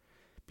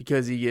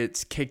because he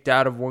gets kicked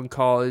out of one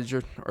college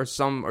or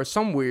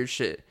some weird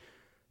shit.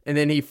 And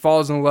then he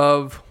falls in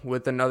love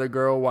with another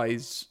girl while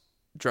he's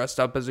dressed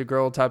up as a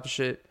girl type of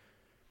shit.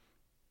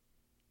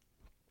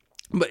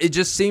 But it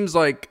just seems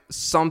like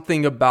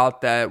something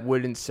about that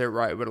wouldn't sit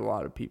right with a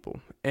lot of people.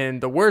 And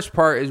the worst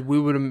part is we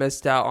would have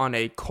missed out on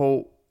a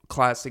cult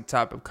classic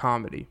type of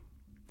comedy.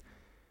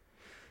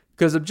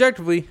 Because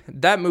objectively,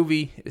 that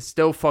movie is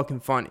still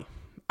fucking funny.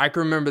 I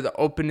can remember the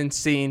opening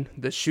scene,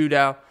 the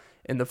shootout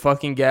in the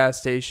fucking gas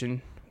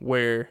station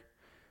where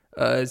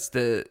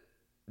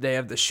they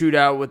have the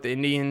shootout with the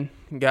Indian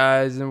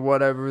guys and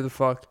whatever the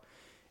fuck.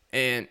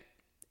 And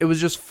it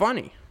was just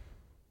funny.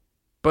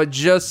 But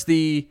just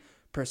the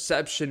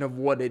perception of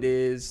what it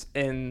is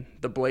and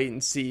the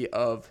blatancy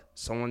of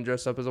someone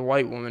dressed up as a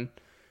white woman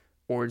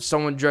or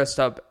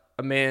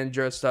a man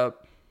dressed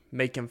up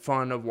making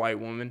fun of white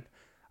women,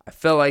 I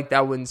felt like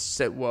that wouldn't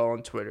sit well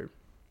on Twitter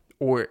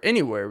or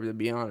anywhere, to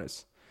be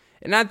honest.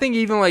 And I think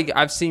even like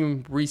I've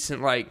seen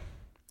recent like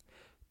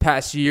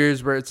past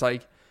years where it's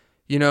like,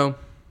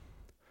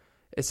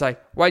 it's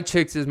like white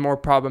chicks is more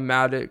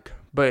problematic,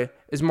 but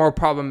it's more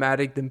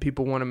problematic than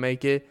people want to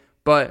make it.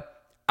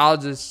 But I'll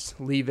just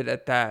leave it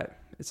at that.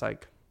 It's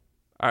like,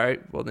 All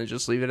right, well then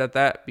just leave it at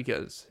that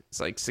because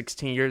it's like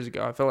 16 years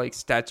ago. I feel like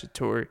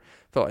statute of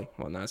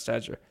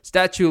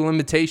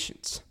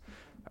limitations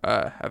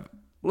have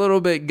a little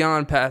bit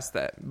gone past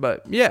that.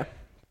 But yeah,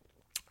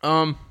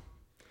 I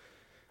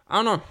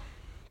don't know.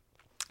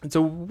 It's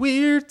a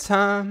weird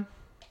time.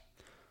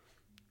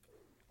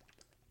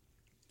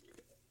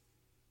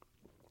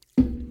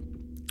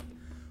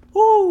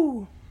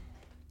 Woo.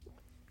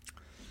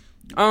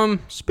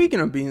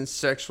 Speaking of being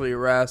sexually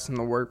harassed in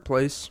the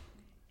workplace.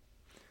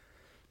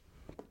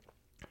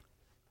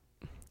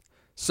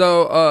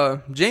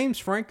 So, James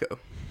Franco.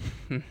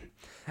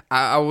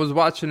 I was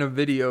watching a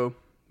video.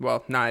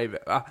 Well, not even.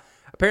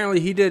 Apparently,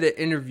 he did an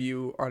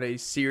interview on a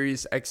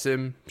Sirius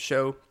XM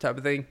show type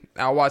of thing.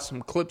 I watched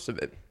some clips of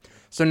it.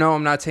 So, no,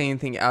 I'm not taking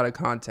anything out of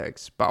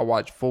context, but I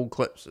watched full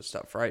clips of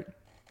stuff, right?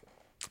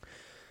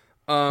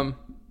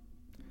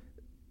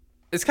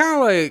 It's kind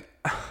of like,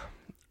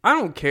 I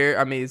don't care.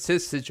 I mean, it's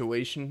his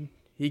situation.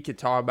 He could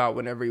talk about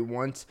whenever he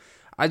wants.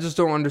 I just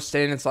don't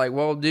understand. It's like,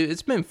 well, dude,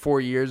 it's been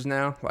 4 years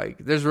now. Like,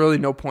 there's really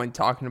no point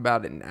talking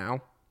about it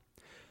now.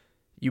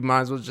 You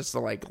might as well just,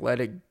 like,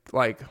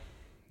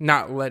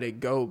 not let it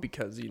go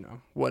because,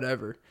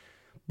 whatever.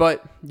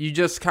 But you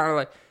just kind of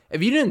like,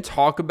 if you didn't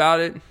talk about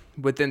it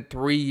within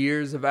 3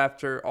 years of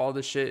after all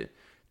the shit,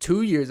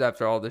 2 years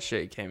after all the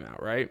shit came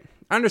out, right?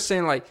 I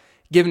understand, like,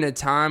 giving it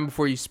time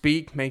before you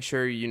speak, make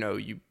sure,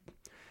 you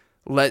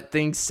let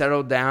things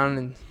settle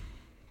down.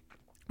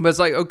 But it's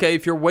like, okay,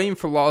 if you're waiting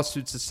for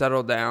lawsuits to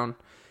settle down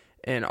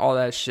and all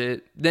that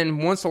shit, then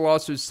once the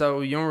lawsuits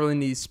settle, you don't really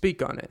need to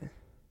speak on it.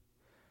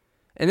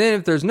 And then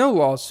if there's no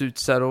lawsuit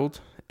settled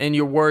and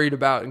you're worried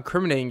about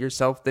incriminating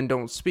yourself, then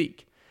don't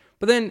speak.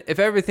 But then if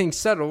everything's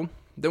settled,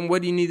 then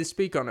what do you need to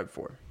speak on it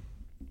for?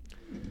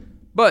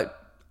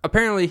 But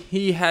apparently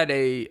he had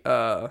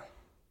a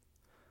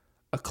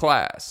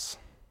class,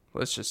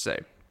 let's just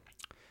say.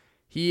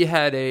 He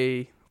had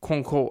a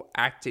quote-unquote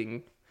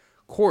acting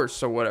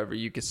course or whatever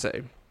you could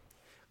say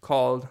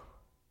called,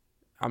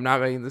 I'm not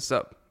making this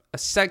up, a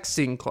sex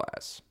scene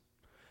class.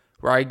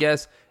 Where I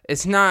guess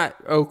it's not,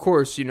 of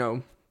course,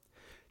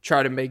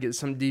 try to make it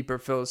some deeper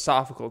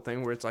philosophical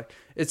thing where it's like,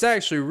 it's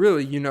actually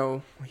really,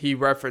 he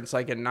referenced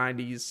like a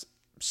 90s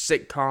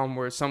sitcom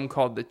where something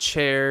called The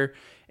Chair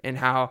and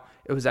how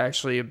it was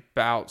actually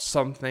about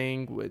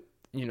something with,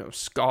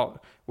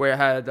 where it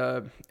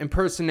had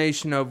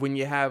impersonation of when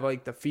you have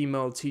like the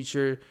female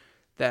teacher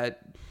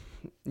that,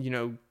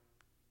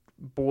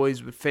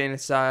 boys would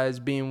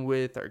fantasize being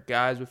with or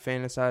guys would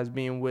fantasize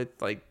being with,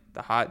 like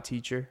the hot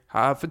teacher.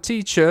 Hot for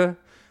teacher.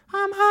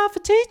 I'm hot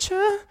for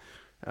teacher.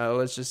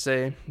 Let's just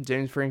say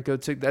James Franco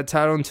took that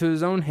title into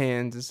his own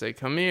hands and say,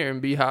 come here and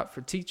be hot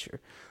for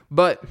teacher.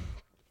 But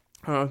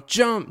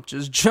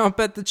just jump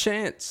at the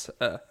chance.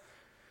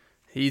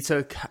 He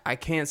took I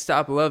Can't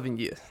Stop Loving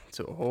You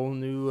to a whole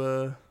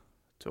new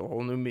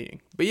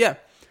meaning. But yeah,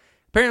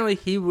 apparently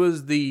he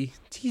was the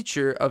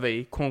teacher of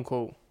a quote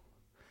unquote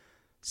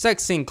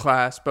sex scene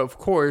class, but of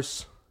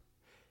course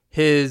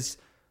his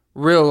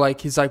real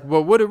he's like,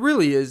 well, what it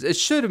really is, it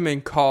should have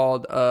been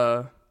called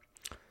what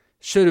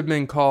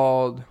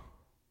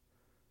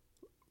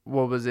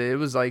was it? It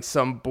was like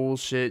some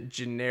bullshit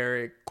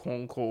generic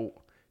quote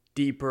unquote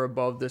deeper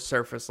above the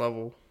surface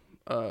level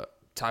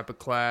type of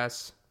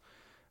class.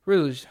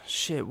 Really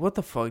shit, what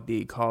the fuck did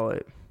he call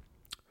it?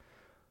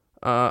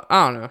 I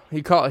don't know.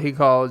 He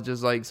called it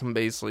just like some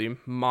basically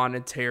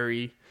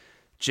monetary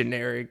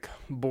generic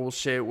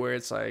bullshit where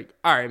it's like,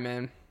 all right,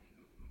 man,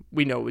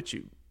 we know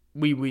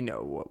we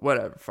know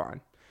whatever,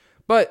 fine.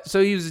 But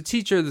so he was a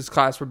teacher of this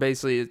class where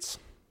basically it's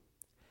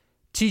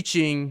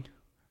teaching,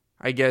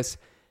 I guess,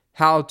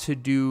 how to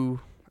do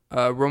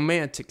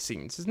romantic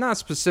scenes. It's not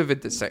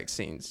specific to sex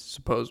scenes,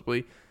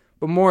 supposedly,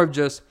 but more of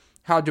just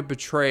how to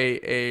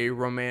portray a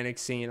romantic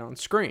scene on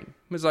screen.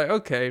 It was like,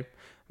 okay,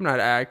 I'm not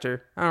an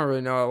actor. I don't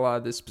really know how a lot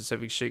of this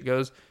specific shit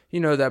goes. You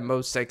know that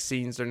most sex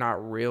scenes are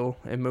not real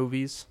in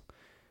movies.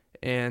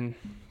 And,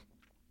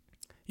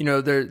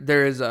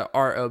 there is an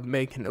art of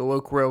making it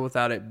look real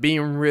without it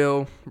being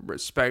real.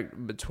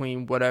 Respect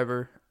between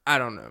whatever. I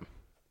don't know.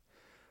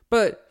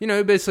 But, he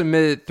basically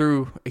admitted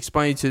through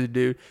explaining to the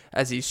dude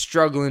as he's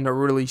struggling to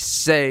really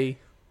say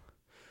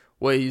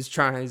what he's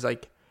trying. He's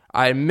like,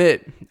 I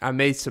admit I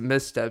made some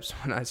missteps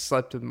when I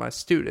slept with my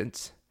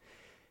students.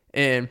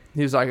 And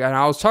he was like, and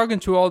I was talking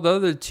to all the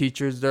other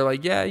teachers. They're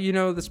like, yeah,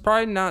 that's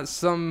probably not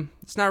it's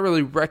not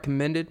really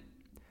recommended.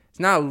 It's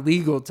not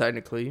legal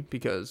technically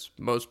because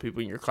most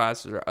people in your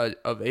classes are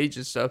of age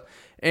and stuff.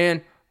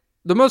 And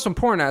the most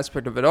important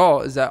aspect of it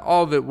all is that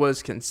all of it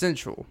was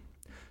consensual.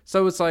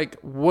 So it's like,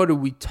 what are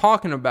we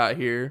talking about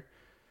here?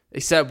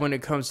 Except when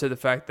it comes to the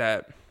fact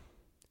that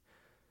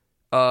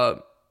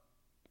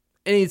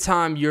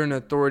anytime you're in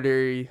an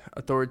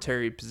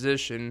authoritative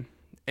position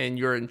and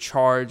you're in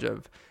charge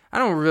of, I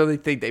don't really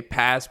think they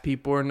pass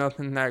people or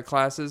nothing in that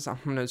classes. I'm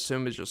going to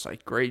assume it's just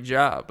like, great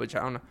job, which I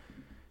don't know.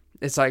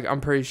 It's like, I'm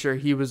pretty sure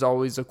he was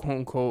always a quote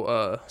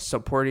unquote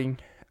supporting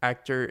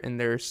actor in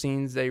their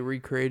scenes they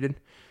recreated.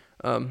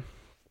 Kind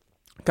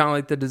of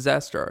like the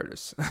Disaster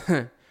Artist.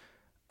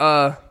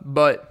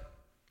 But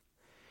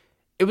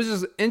it was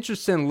just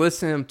interesting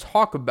listening to him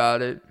talk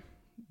about it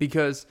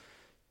because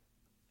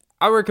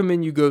I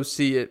recommend you go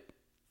see it.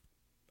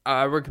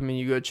 I recommend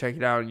you go check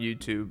it out on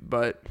YouTube.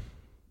 But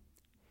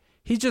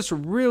he just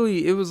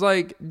really, it was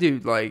like,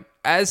 dude, like,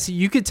 as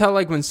you could tell,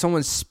 like, when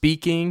someone's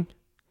speaking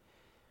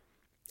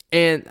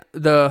and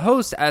the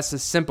host asks a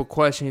simple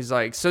question, he's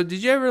like, so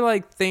did you ever,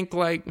 like, think,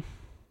 like,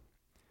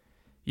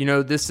 you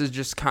know, this is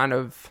just kind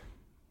of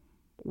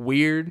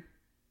weird?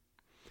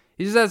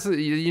 He just asks,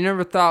 you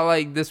never thought,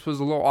 like, this was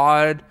a little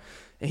odd?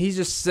 And he's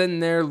just sitting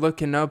there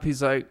looking up.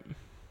 He's like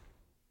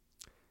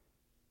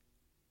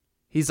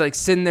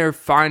sitting there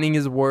finding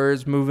his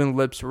words, moving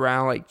lips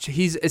around. Like,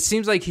 it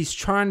seems like he's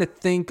trying to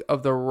think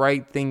of the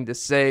right thing to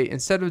say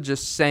instead of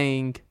just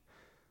saying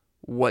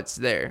what's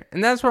there.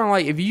 And that's where I'm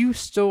like, if you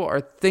still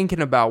are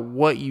thinking about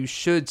what you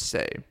should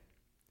say,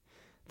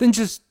 then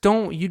just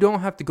you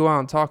don't have to go out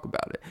and talk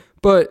about it.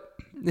 But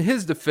in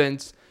his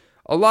defense,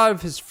 a lot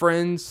of his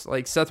friends,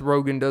 like Seth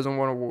Rogen doesn't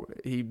want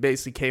to, he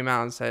basically came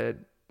out and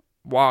said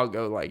a while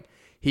ago, like,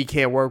 he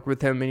can't work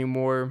with him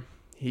anymore.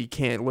 He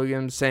can't look at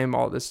him saying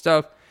all this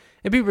stuff.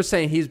 And people are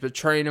saying he's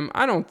betraying him.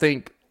 I don't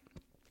think,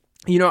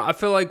 I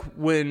feel like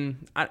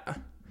I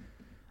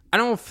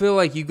don't feel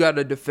like you got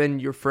to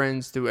defend your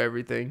friends through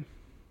everything.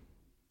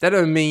 That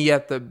doesn't mean you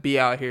have to be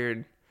out here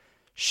and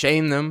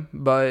shame them,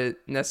 but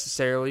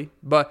necessarily.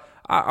 But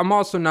I'm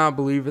also not a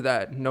believer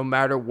that no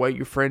matter what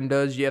your friend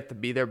does, you have to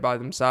be there by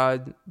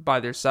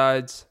their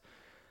sides.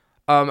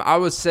 I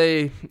would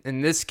say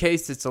in this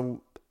case, it's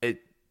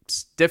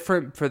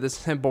different for the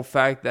simple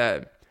fact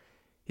that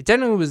he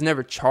technically was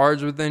never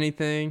charged with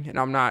anything, and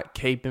I'm not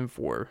caping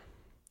for.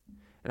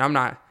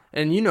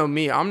 And you know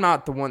me, I'm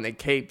not the one that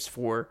capes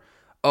for,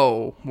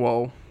 oh,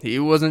 well, he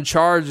wasn't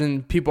charged,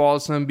 and people all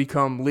of a sudden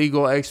become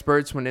legal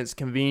experts when it's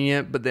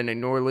convenient, but then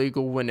ignore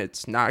legal when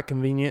it's not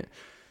convenient.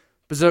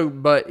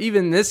 But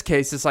even in this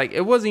case, it's like,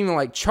 it wasn't even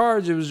like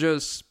charged, it was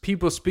just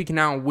people speaking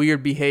out on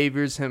weird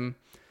behaviors, him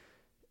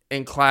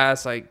in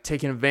class, like,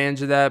 taking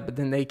advantage of that, but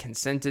then they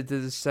consented to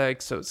the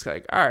sex, so it's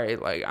like, all right,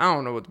 like, I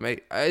don't know what to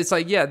make. It's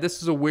like, yeah,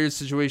 this is a weird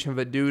situation of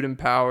a dude in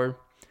power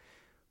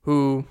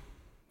who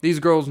these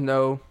girls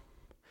know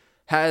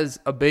has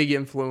a big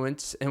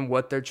influence in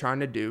what they're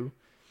trying to do,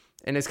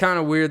 and it's kind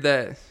of weird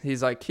that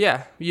he's like,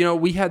 yeah,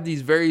 we had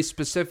these very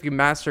specific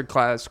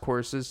masterclass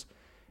courses,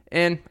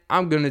 and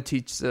I'm going to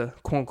teach the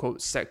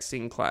quote-unquote sex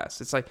scene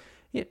class. It's like,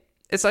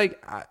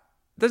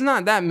 there's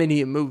not that many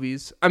in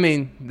movies. I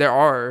mean, there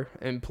are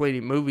in plenty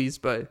of movies,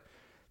 but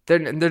they're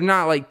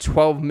not like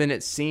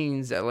 12-minute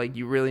scenes that like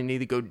you really need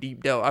to go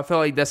deep delve. I feel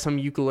like that's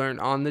something you can learn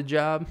on the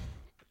job.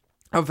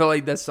 I feel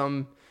like there's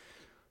a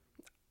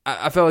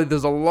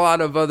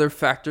lot of other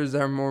factors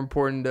that are more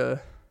important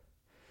to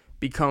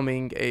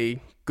becoming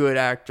a good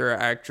actor or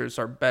actress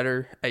or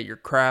better at your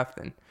craft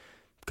than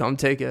come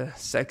take a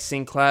sex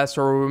scene class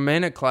or a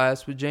romantic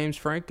class with James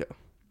Franco.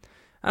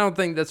 I don't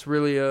think that's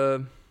really I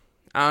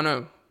don't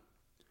know.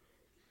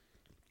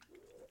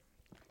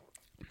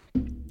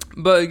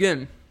 But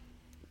again,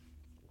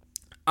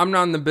 I'm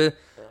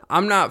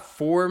not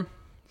for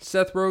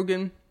Seth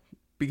Rogen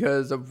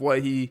because of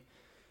what he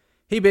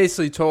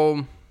basically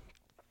told.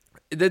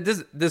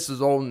 This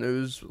is old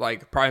news,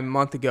 like probably a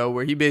month ago,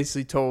 where he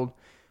basically told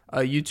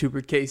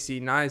YouTuber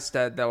Casey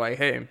Neistat that like,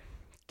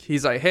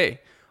 hey,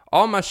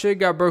 all my shit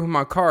got broken in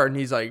my car, and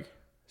he's like,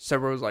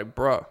 Seth Rogen's like,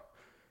 bruh,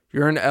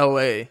 you're in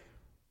LA,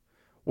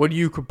 what are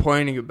you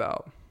complaining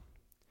about?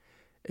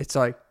 It's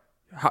like,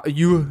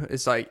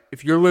 it's like,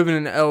 if you're living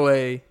in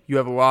LA, you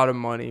have a lot of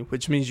money,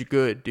 which means you're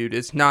good, dude.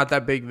 It's not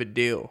that big of a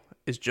deal.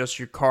 It's just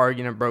your car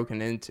getting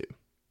broken into.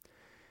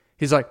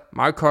 He's like,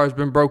 my car's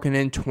been broken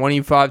in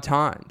 25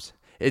 times.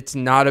 It's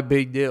not a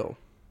big deal.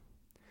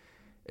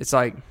 It's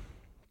like,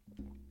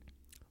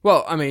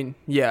 well, I mean,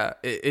 yeah,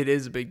 it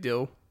is a big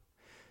deal.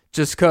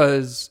 Just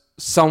because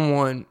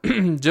someone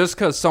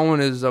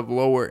is of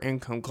lower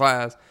income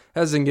class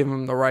doesn't give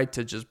them the right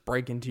to just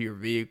break into your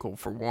vehicle,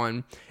 for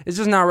one. It's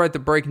just not right to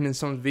break into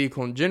someone's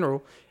vehicle in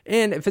general.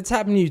 And if it's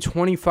happened to you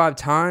 25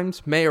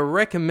 times, may I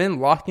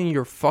recommend locking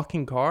your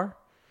fucking car?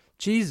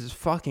 Jesus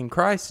fucking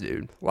Christ,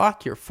 dude.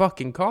 Lock your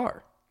fucking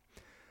car.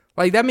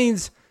 Like, that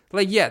means,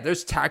 like, yeah,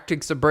 there's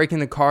tactics of breaking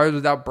the cars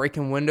without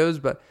breaking windows,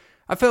 but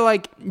I feel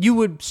like you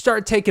would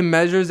start taking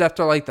measures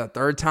after, like, the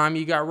third time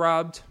you got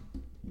robbed.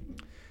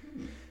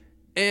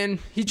 And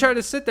he tried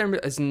to sit there and be,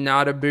 it's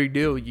not a big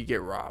deal you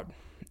get robbed.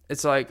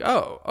 It's like,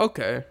 oh,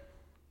 okay.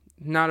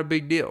 Not a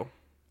big deal.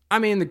 I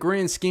mean, in the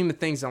grand scheme of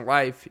things in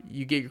life,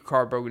 you get your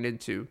car broken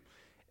into.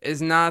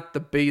 It's not the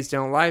biggest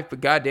deal in life,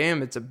 but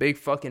goddamn, it's a big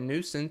fucking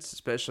nuisance,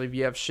 especially if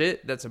you have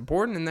shit that's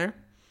important in there.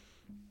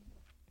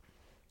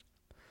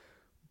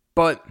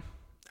 But,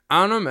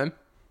 I don't know,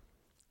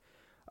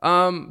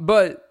 man.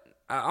 But,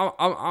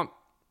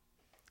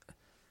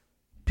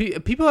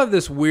 people have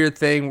this weird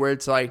thing where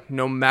it's like,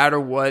 no matter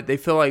what, they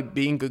feel like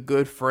being a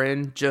good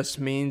friend just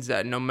means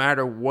that no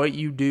matter what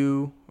you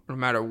do, no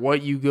matter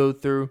what you go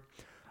through,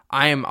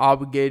 I am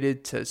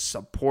obligated to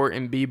support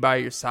and be by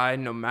your side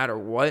no matter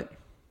what.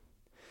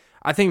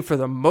 I think for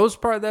the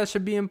most part that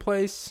should be in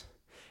place.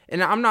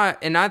 And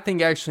I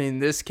think actually in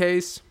this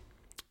case,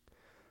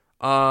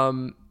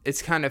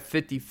 it's kind of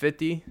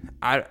 50-50.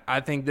 I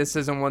think this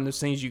isn't one of those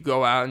things you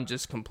go out and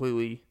just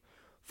completely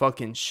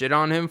fucking shit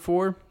on him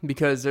for,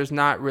 because there's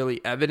not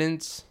really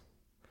evidence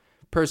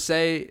per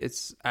se.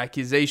 It's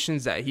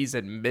accusations that he's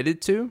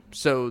admitted to,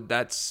 so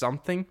that's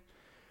something.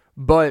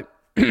 But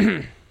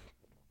he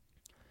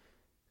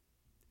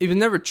was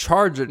never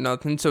charged or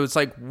nothing, so it's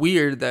like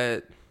weird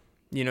that,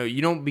 you know,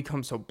 you don't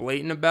become so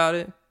blatant about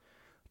it.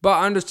 But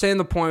I understand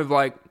the point of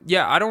like,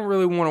 yeah, I don't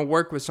really want to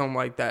work with someone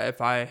like that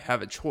if I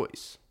have a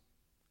choice.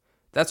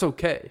 That's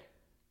okay.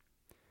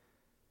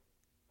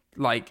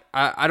 Like,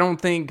 I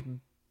don't think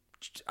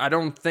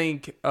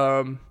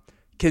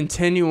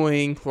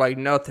continuing like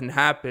nothing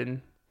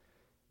happened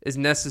is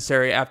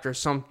necessary after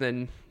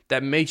something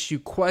that makes you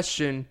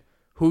question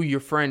who your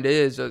friend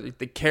is or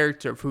the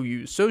character of who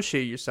you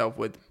associate yourself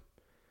with.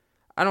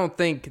 I don't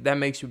think that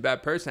makes you a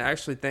bad person. I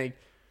actually think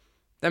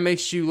that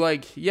makes you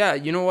like, yeah,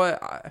 you know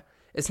what?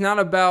 It's not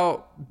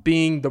about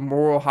being the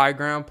moral high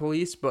ground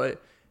police,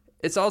 but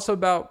it's also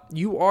about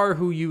you are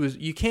who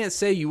you can't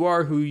say you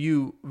are who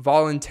you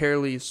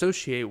voluntarily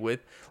associate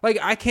with. Like,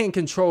 I can't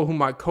control who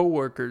my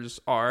coworkers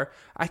are.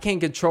 I can't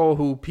control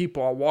who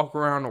people I walk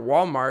around a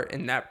Walmart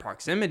in that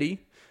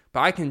proximity, but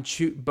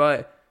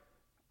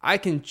I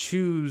can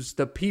choose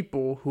the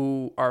people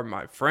who are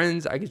my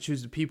friends. I can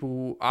choose the people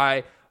who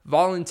I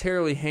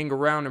voluntarily hang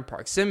around in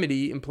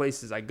proximity in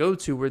places I go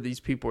to where these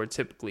people are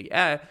typically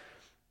at.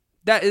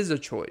 That is a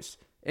choice.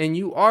 And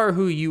you are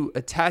who you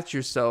attach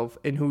yourself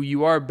and who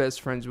you are best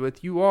friends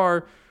with. You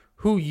are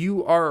who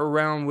you are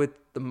around with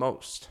the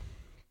most.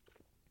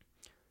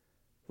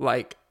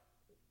 Like,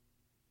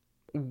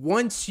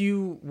 once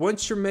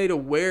you're made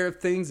aware of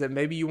things that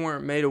maybe you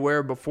weren't made aware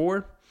of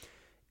before,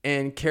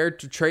 and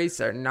character traits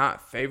that are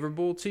not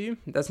favorable to you,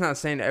 that's not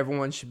saying that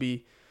everyone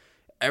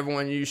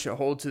you should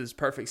hold to this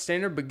perfect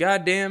standard, but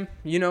goddamn,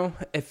 you know,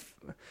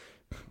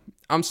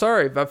 I'm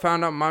sorry if I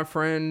found out my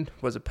friend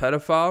was a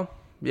pedophile.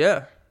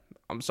 Yeah,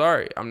 I'm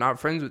sorry. I'm not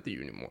friends with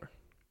you anymore.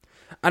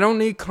 I don't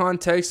need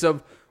context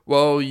of,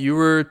 well, you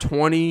were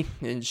 20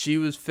 and she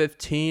was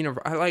 15.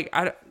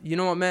 You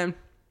know what, man?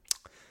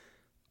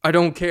 I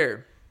don't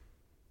care.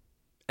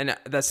 And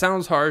that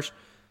sounds harsh.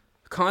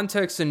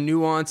 Context and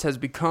nuance has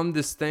become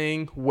this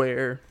thing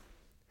where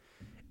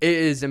it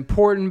is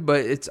important,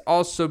 but it's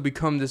also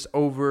become this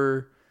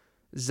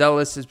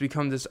overzealous. It's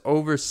become this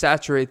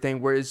oversaturated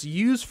thing where it's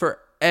used for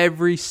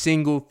every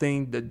single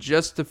thing to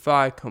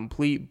justify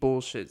complete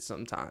bullshit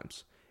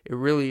sometimes. It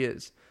really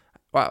is.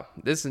 Wow,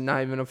 this is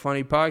not even a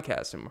funny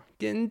podcast anymore.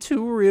 Getting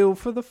too real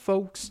for the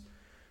folks.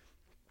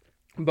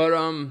 But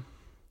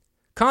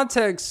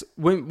context,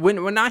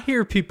 when I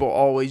hear people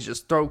always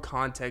just throw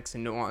context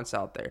and nuance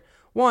out there.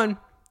 One,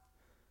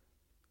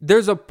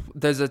 there's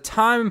a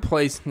time and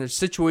place and there's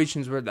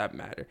situations where that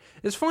matter.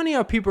 It's funny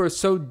how people are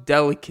so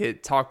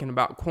delicate talking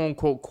about quote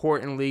unquote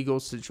court and legal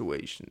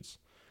situations.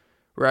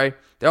 Right?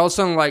 They're all of a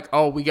sudden like,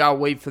 oh, we gotta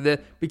wait for this.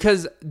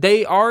 Because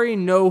they already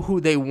know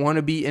who they want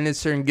to be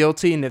innocent and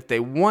guilty. And if they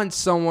want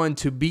someone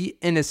to be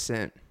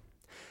innocent,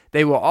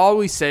 they will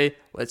always say,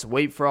 let's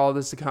wait for all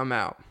this to come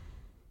out.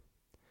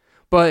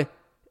 But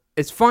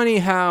it's funny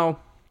how,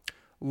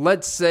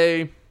 let's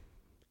say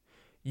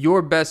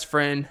your best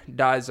friend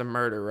dies of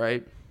murder,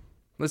 right?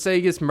 Let's say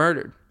he gets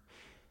murdered.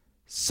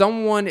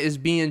 Someone is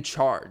being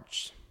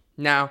charged.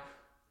 Now,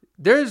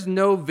 there's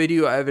no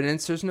video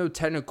evidence. There's no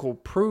technical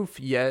proof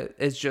yet.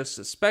 It's just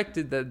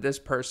suspected that this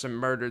person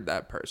murdered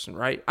that person,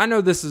 right? I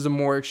know this is a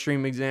more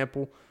extreme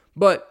example,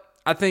 but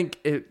I think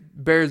it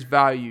bears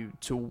value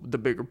to the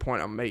bigger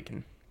point I'm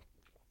making.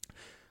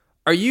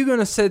 Are you going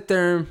to sit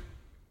there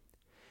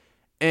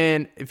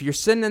and if you're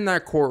sitting in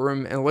that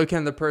courtroom and looking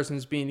at the person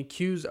who's being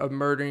accused of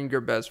murdering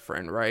your best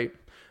friend, right?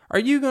 Are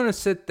you going to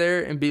sit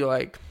there and be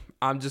like,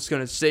 I'm just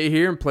going to sit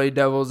here and play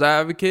devil's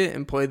advocate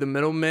and play the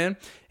middleman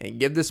and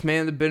give this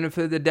man the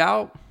benefit of the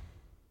doubt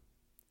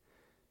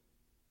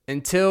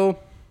until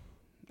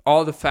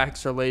all the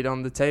facts are laid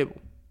on the table?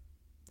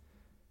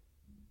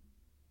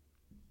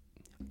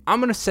 I'm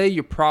going to say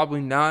you're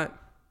probably not.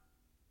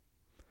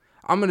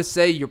 I'm going to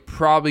say you're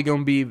probably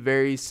going to be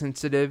very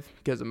sensitive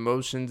because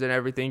emotions and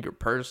everything are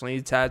personally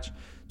attached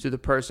to the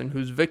person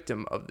who's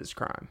victim of this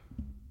crime.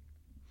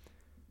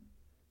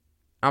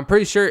 I'm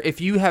pretty sure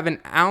if you have an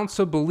ounce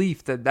of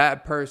belief that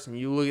that person,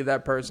 you look at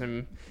that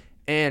person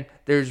and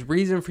there's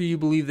reason for you to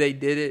believe they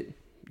did it,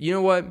 you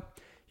know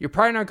what? You're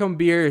probably not going to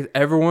be here with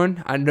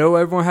everyone. I know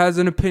everyone has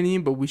an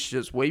opinion, but we should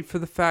just wait for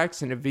the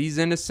facts. And if he's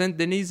innocent,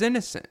 then he's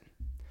innocent.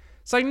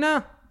 It's like,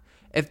 nah.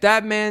 If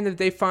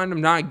they find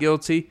him not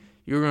guilty,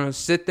 you're going to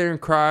sit there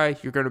and cry.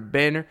 You're going to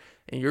banter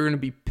and you're going to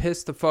be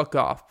pissed the fuck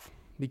off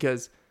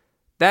because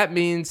that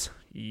means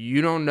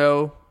you don't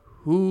know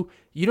who,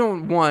 you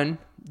don't want.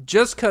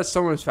 Just because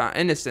someone's found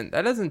innocent,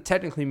 that doesn't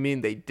technically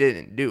mean they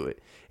didn't do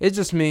it. It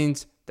just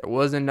means there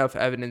wasn't enough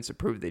evidence to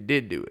prove they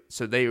did do it.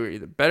 So they were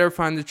either better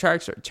find the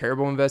tracks or a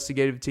terrible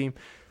investigative team.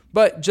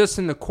 But just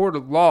in the court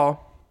of law,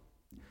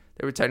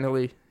 they were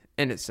technically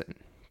innocent.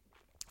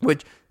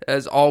 which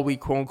is all we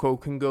quote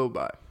unquote can go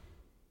by.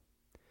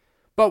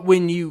 But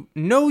when you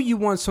know you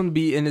want someone to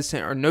be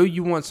innocent or know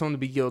you want someone to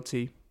be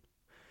guilty,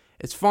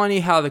 it's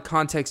funny how the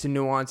context and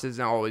nuance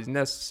isn't always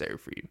necessary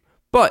for you.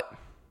 But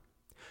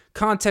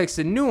context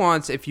and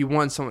nuance, if you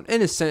want someone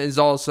innocent, is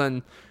all of a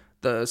sudden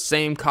the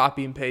same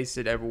copy and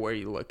pasted everywhere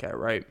you look at,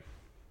 right?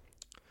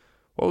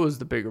 What was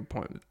the bigger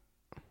point?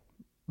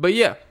 But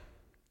yeah,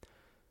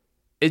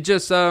 it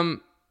just, I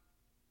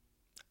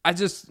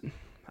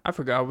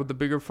forgot what the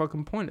bigger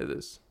fucking point of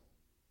this.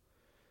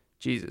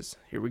 Jesus,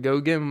 here we go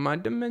again with my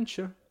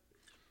dementia.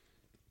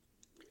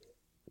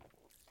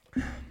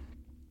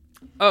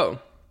 Oh.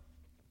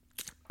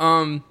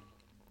 But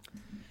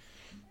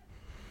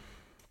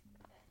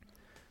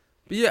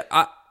yeah,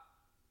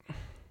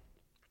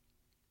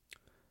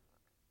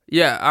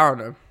 I don't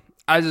know.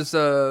 I just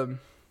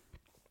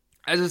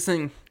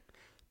think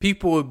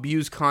people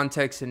abuse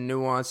context and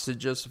nuance to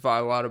justify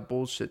a lot of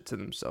bullshit to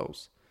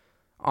themselves.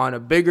 On a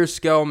bigger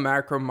scale,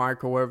 macro,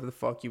 micro, whatever the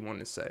fuck you want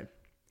to say.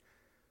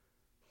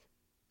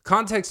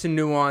 Context and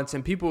nuance,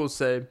 and people will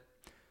say,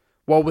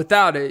 well,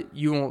 without it,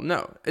 you won't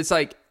know. It's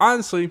like,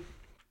 honestly,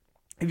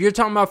 if you're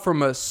talking about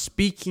from a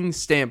speaking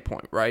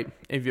standpoint, right?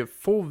 If you have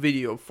full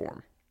video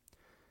form,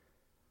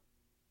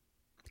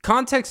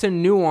 context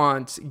and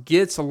nuance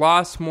gets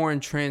lost more in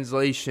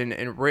translation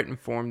in written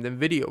form than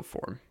video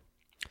form.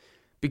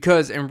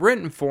 Because in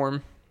written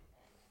form,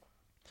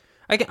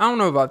 I don't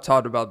know if I've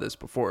talked about this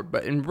before,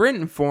 but in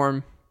written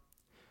form,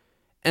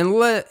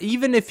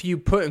 even if you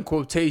put in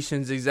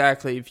quotations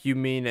exactly if you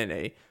mean in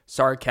a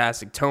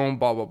sarcastic tone,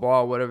 blah, blah,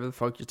 blah, whatever the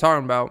fuck you're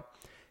talking about,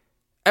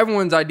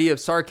 everyone's idea of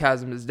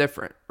sarcasm is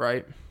different,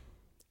 right?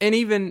 And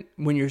even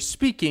when you're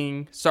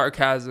speaking,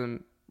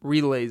 sarcasm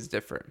relays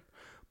different.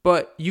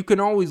 But you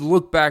can always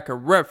look back at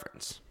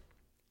reference.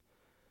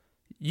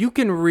 You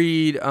can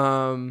read,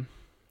 I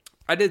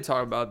did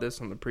talk about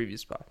this on the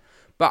previous pod,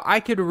 but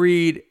I could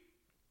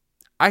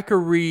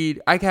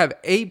have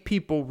 8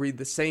 people read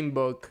the same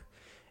book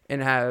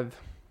and have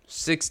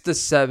 6 to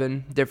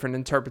 7 different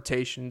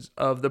interpretations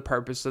of the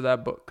purpose of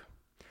that book,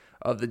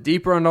 of the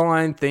deeper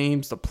underlying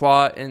themes, the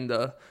plot, and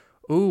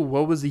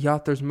what was the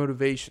author's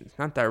motivations?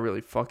 Not that it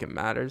really fucking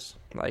matters.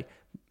 Like,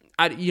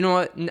 you know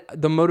what?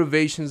 The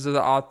motivations of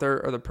the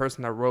author or the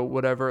person that wrote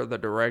whatever, or the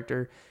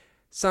director,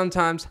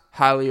 sometimes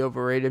highly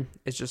overrated.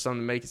 It's just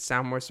something to make it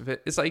sound more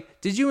sophisticated. It's like,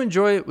 did you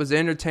enjoy it? Was it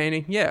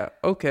entertaining? Yeah,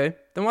 okay.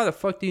 Then why the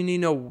fuck do you need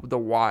to know the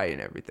why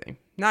and everything?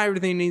 Not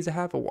everything needs to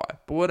have a why,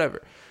 but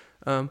whatever.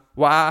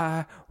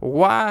 Why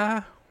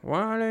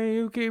do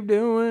you keep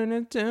doing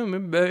it to me,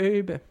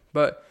 baby?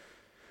 But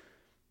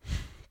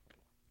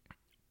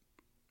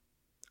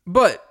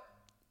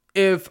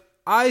if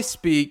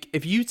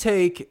you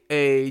take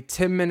a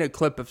 10-minute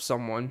clip of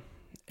someone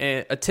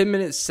and a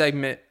 10-minute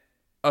segment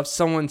of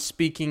someone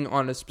speaking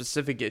on a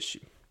specific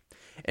issue,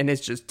 and it's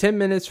just 10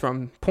 minutes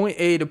from point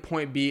A to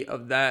point B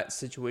of that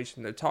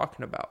situation they're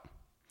talking about,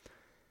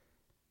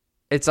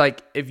 it's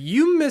like, if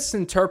you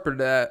misinterpret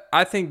that,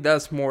 I think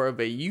that's more of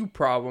a you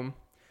problem,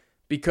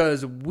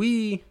 because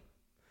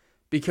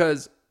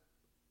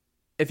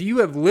if you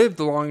have lived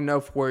long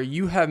enough where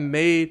you have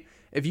made,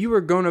 if you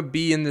were going to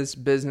be in this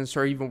business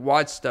or even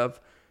watch stuff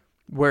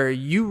where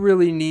you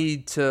really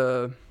need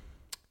to,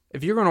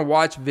 if you're going to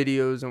watch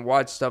videos and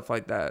watch stuff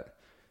like that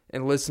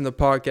and listen to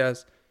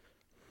podcasts,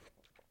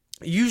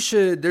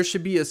 there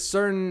should be a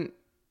certain,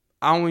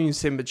 I don't even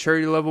say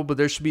maturity level, but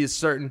there should be a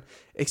certain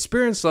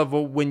experience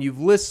level when you've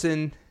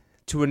listened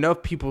to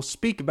enough people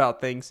speak about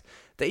things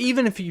that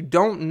even if you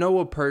don't know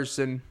a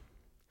person,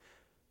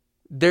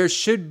 there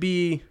should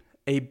be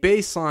a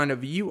baseline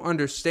of you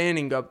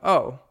understanding of,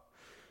 oh,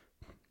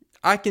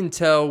 I can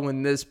tell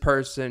when this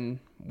person,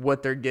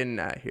 what they're getting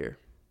at here.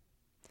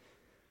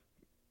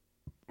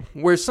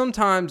 Where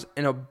sometimes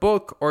in a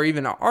book or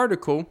even an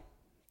article,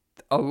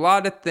 a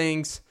lot of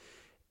things,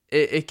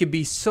 it can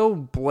be so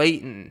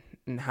blatant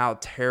in how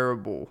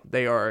terrible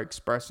they are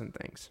expressing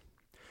things.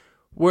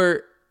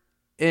 Where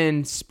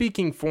in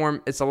speaking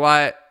form, it's a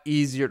lot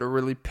easier to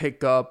really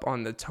pick up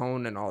on the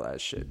tone and all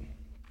that shit.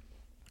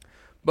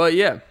 But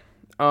yeah,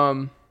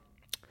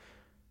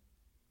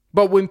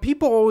 but when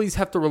people always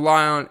have to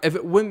rely on,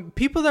 when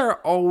people that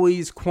are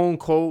always, quote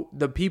unquote,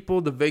 the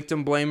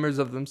victim blamers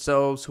of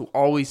themselves who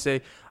always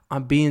say,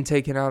 I'm being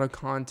taken out of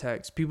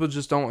context. People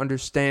just don't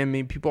understand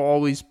me. People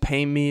always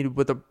paint me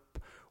with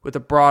a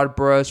broad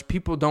brush.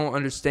 People don't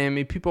understand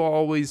me. People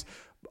always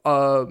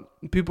putting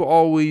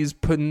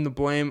the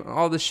blame,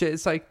 all this shit.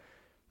 It's like,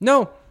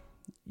 no,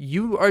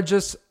 you are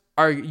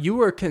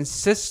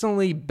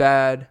consistently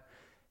bad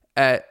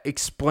at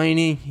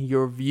explaining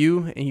your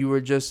view, and you are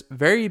just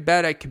very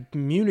bad at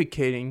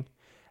communicating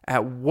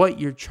at what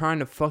you're trying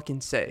to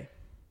fucking say.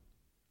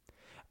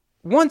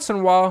 Once in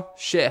a while,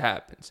 shit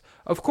happens.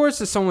 Of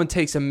course, if someone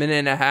takes a minute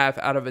and a half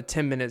out of a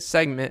 10-minute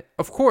segment,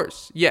 of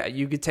course, yeah,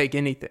 you could take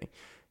anything.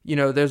 You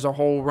know, there's a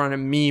whole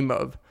running meme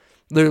of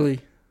literally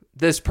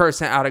this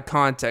person out of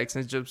context,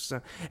 and just,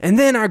 and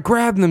then I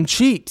grabbed them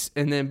cheeks,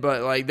 and then,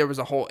 but like, there was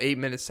a whole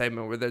 8-minute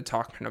segment where they're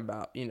talking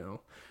about, you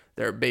know,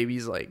 their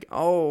baby's like,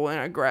 oh, and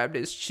I grabbed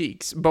his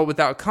cheeks. But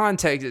without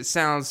context, it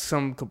sounds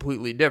some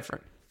completely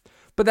different.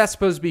 But that's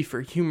supposed to be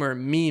for humor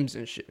and memes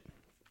and shit.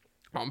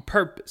 On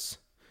purpose.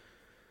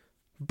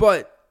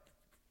 But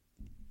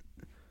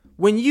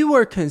when you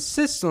are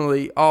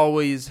consistently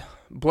always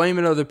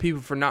blaming other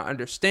people for not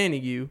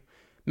understanding you,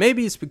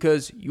 maybe it's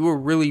because you were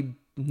really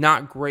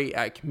not great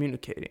at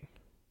communicating.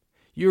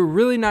 You're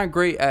really not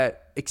great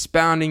at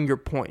expounding your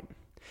point.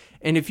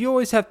 And if you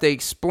always have to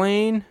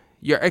explain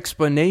your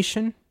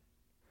explanation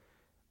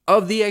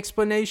of the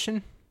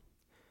explanation,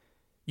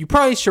 you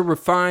probably should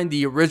refine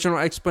the original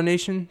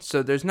explanation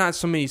so there's not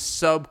so many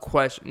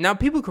sub-questions. Now,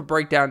 people could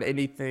break down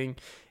anything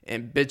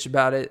and bitch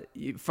about it.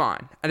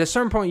 Fine. At a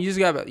certain point, you just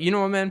gotta, you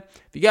know what, man?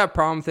 If you got a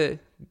problem with it,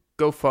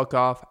 go fuck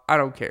off. I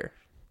don't care.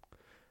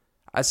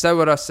 I said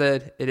what I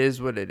said. It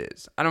is what it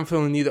is. I don't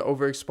feel the need to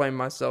over-explain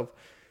myself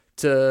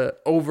to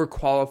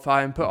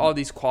overqualify and put all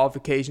these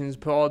qualifications,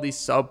 put all these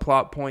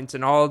subplot points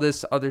and all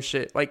this other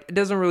shit. Like, it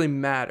doesn't really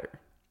matter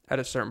at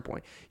a certain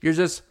point. You're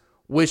just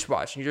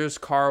wish-washing. You're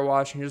just car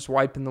washing. You're just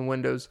wiping the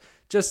windows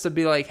just to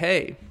be like,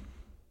 hey,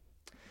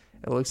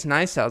 it looks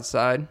nice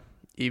outside,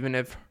 even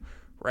if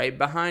right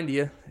behind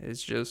you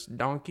is just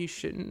donkey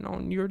shitting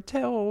on your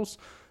tails.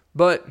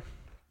 But,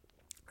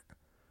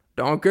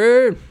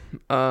 donkey,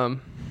 that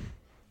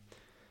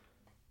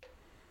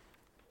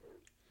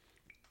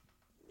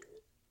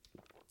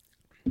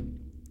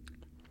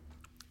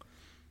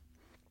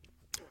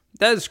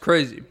is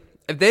crazy.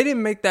 If they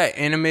didn't make that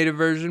animated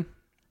version,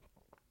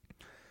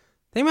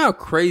 think about how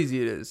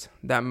crazy it is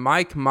that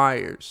Mike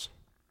Myers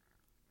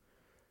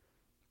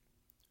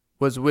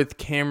was with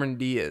Cameron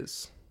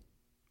Diaz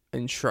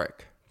in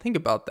Shrek. Think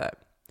about that.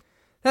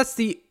 That's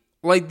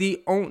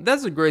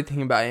that's a great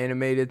thing about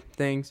animated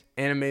things,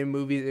 animated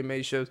movies,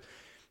 animated shows,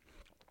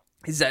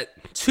 is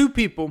that two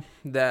people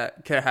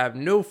that can have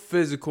no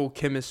physical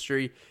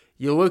chemistry,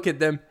 you look at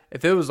them,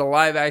 if it was a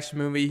live action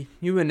movie,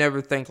 you would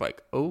never think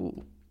like,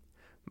 oh,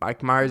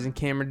 Mike Myers and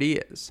Cameron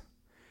Diaz.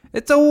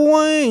 It's a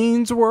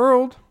Wayne's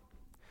World.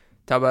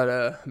 Talk about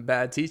a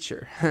bad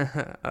teacher.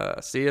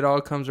 See, it all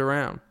comes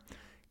around.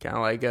 Kind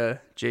of like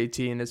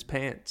JT in his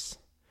pants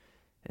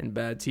and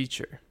Bad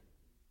Teacher.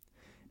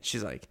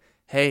 She's like,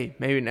 hey,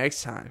 maybe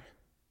next time,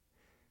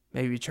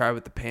 maybe try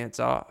with the pants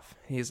off.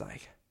 He's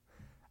like,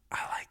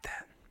 I like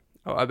that.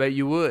 Oh, I bet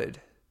you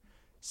would.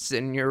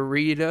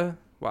 Senorita,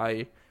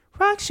 why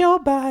rocks your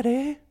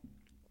body.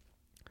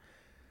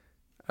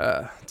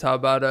 Talk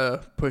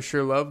about Push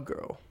Your Love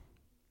Girl.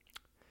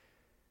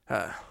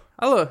 I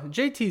love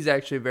JT's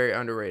actually a very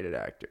underrated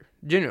actor.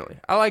 Genuinely,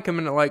 I like him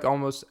in like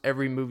almost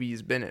every movie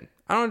he's been in.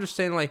 I don't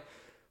understand like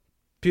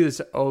people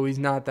say, "Oh, he's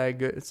not that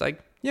good." It's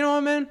like, you know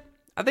what, man?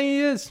 I think he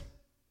is.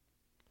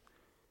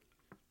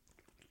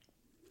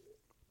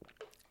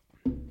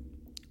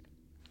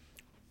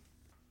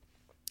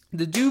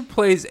 The dude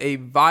plays a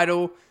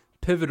vital,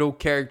 pivotal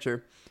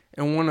character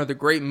in one of the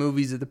great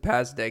movies of the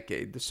past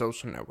decade, The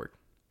Social Network.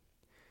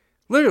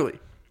 Literally.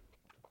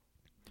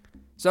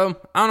 So,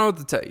 I don't know what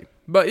to tell you.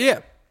 But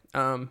yeah,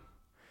 I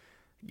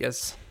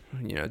guess,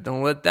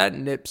 don't let that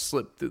nip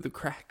slip through the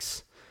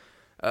cracks.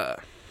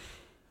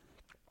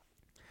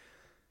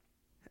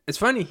 It's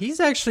funny,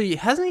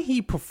 hasn't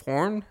he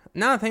performed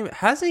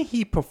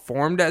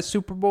at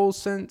Super Bowls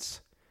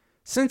since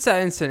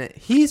that incident?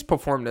 He's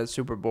performed at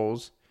Super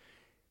Bowls.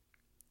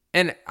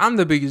 And I'm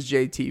the biggest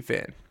JT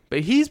fan. But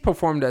he's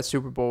performed at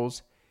Super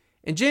Bowls.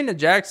 And Janet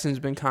Jackson's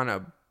been kind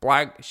of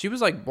she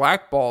was like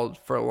blackballed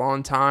for a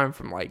long time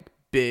from like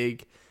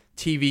big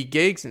TV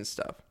gigs and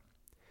stuff.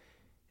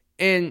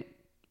 And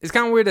it's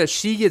kind of weird that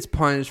she gets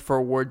punished for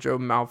a wardrobe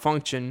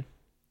malfunction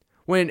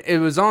when it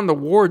was on the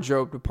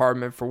wardrobe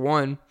department for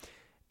one.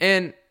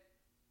 And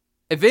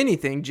if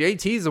anything,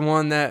 JT's the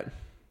one that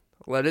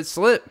let it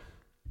slip.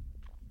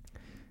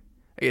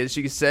 I guess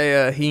you could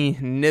say he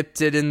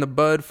nipped it in the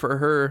bud for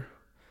her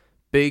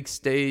big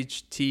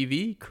stage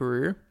TV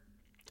career.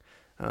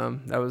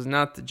 That was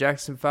not the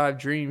Jackson 5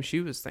 dream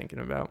she was thinking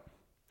about.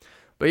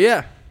 But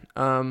yeah,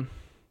 I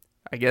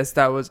guess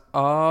that was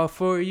all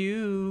for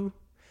you.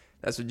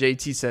 That's what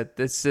JT said.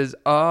 This is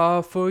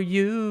all for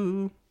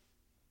you.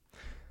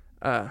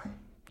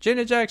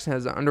 Janet Jackson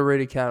has an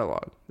underrated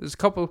catalog. There's a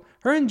couple,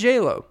 her and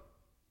J-Lo.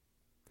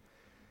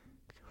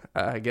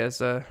 I guess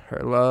her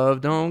love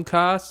don't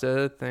cost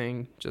a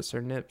thing, just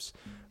her nips.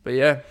 But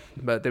yeah,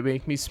 but they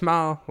make me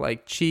smile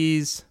like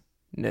cheese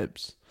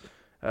nips.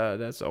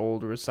 That's an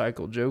old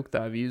recycled joke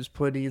that I've used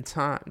plenty of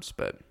times,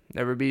 but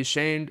never be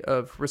ashamed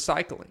of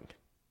recycling.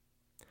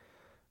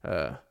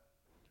 But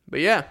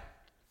yeah.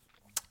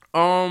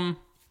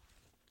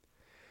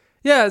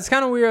 Yeah, it's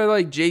kind of weird,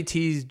 like,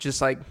 JT's just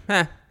like,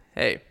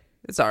 hey,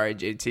 it's alright,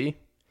 JT.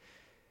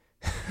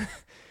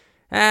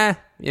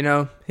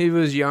 He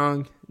was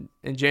young,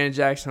 and Janet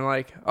Jackson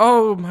like,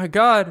 oh my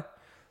god,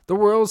 the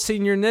world's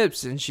seen your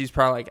nips, and she's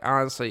probably like,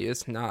 honestly,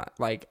 it's not,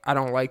 like, I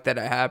don't like that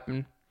it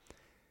happened.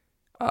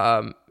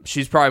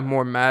 She's probably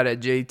more mad at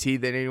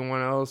JT than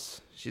anyone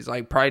else. She's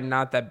like, probably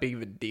not that big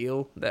of a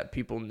deal that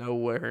people know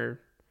what her,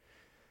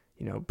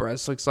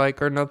 breast looks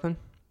like or nothing.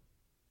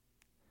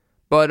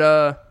 But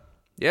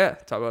yeah,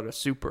 talk about a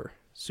Super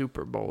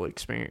Bowl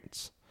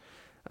experience.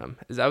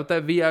 Is that what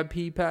that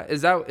VIP pass?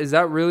 Is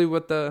that really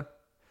what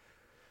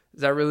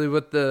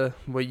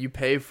what you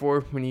pay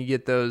for when you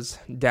get those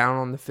down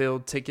on the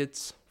field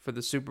tickets for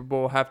the Super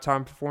Bowl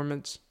halftime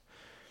performance?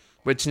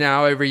 Which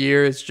now every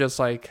year is just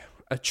like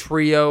a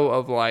trio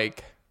of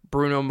like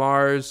Bruno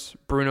Mars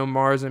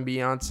and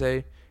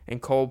Beyonce and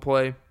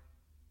Coldplay.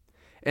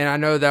 And I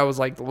know that was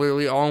like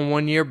literally all in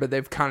one year, but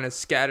they've kind of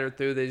scattered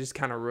through. They just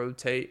kind of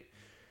rotate.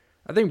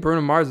 I think Bruno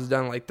Mars has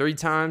done like 3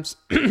 times.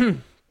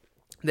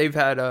 They've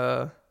had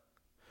I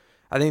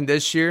think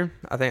this year,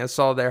 I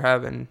saw they're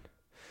having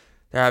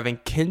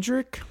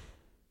Kendrick,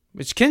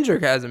 which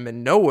Kendrick hasn't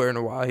been nowhere in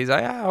a while. He's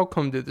like, I'll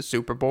come do the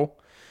Super Bowl.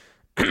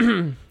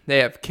 They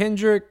have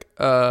Kendrick,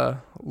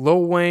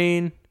 Lil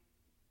Wayne,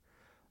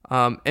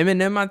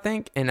 Eminem, I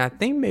think, and I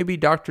think maybe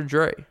Dr.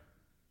 Dre.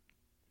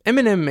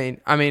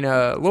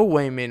 Lil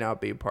Wayne may not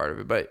be a part of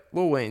it, but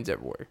Lil Wayne's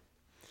everywhere.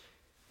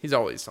 He's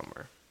always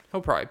somewhere.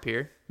 He'll probably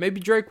appear.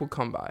 Maybe Drake will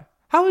come by.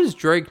 How has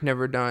Drake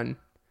never done?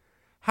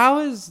 How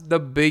is the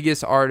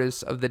biggest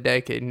artist of the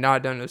decade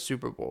not done a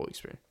Super Bowl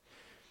experience?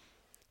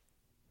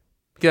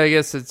 Because I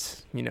guess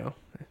it's,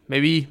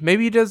 maybe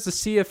he does the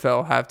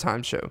CFL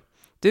halftime show.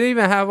 Did they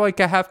even have like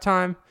a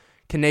halftime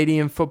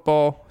Canadian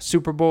football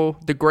Super Bowl,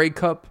 the Grey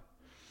Cup?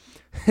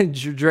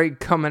 Drake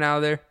coming out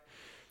of there.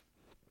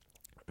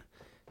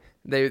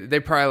 They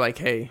probably like,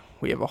 hey,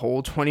 we have a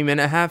whole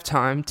 20-minute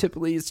halftime.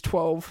 Typically it's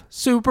 12.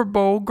 Super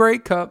Bowl, Grey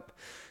Cup.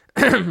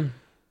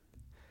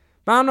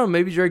 But I don't know,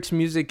 maybe Drake's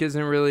music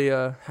isn't really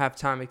a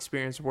halftime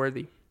experience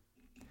worthy.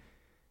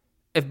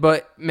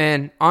 But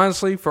man,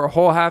 honestly, for a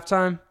whole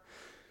halftime,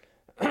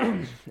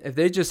 if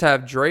they just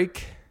have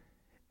Drake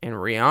and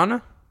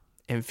Rihanna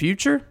and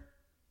Future,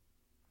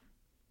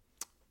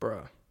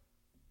 bruh.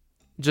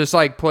 Just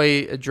like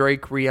play a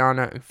Drake,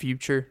 Rihanna, and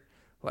Future,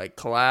 like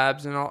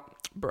collabs and all,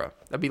 bruh.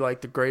 That'd be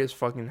like the greatest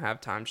fucking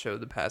halftime show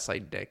of the past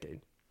like decade.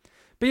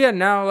 But yeah,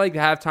 now like the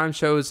halftime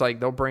show is like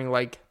they'll bring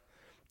like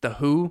the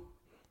Who.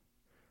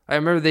 I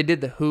remember they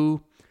did the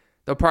Who.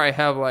 They'll probably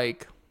have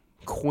like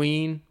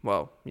Queen.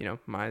 Well,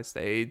 minus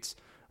the AIDS.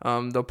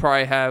 They'll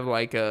probably have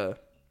like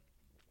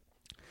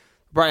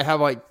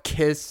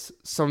Kiss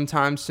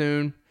sometime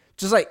soon.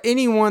 Just like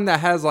anyone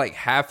that has like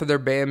half of their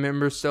band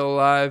members still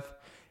alive,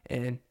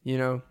 and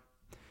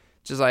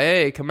just like,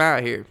 hey, come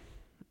out here.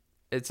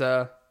 It's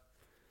I'm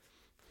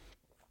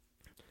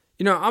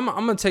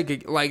gonna take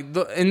it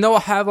and they'll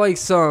have like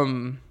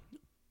some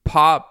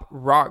pop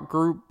rock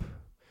group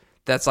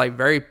that's like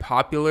very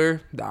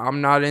popular that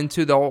I'm not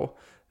into. They'll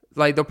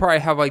probably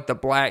have like the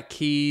Black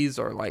Keys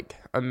or like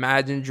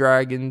Imagine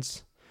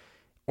Dragons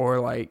or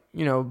like,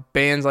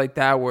 bands like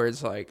that where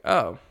it's like,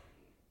 oh,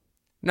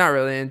 not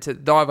really into.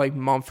 They'll have like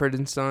Mumford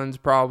and Sons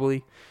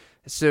probably.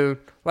 So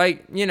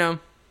like, I don't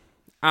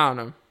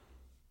know.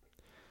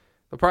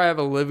 They'll probably have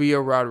Olivia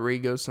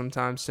Rodrigo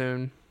sometime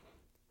soon.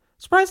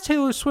 Surprised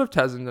Taylor Swift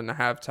hasn't done a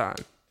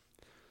halftime.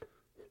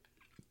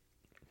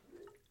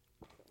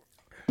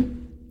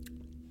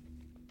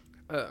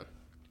 But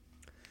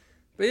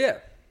yeah.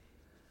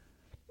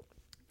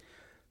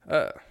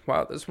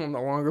 Wow, this is one of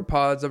the longer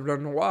pods I've done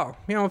in a while.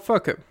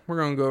 Fuck it. We're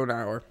gonna go an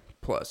hour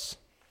plus.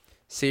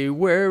 See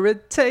where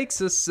it takes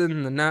us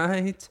in the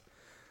night.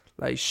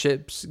 Like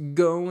ships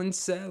going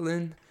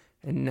sailing.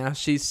 And now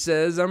she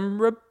says I'm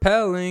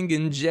repelling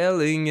and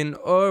gelling and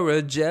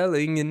aura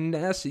gelling. And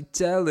now she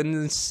telling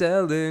and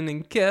selling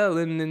and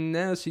killing. And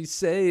now she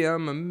say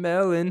I'm a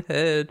melon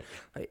head.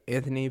 Like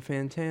Anthony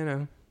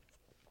Fantano.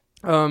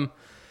 Oh,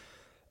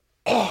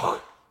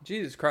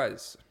 Jesus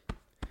Christ.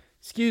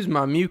 Excuse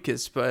my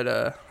mucus,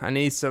 but I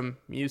need some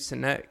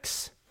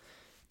Mucinex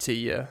to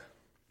you.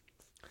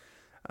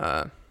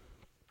 But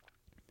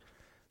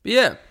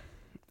yeah.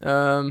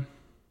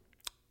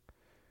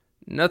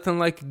 Nothing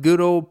like a good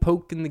old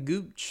poke in the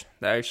gooch.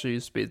 That actually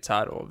used to be the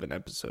title of an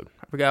episode.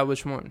 I forgot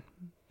which one.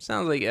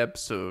 Sounds like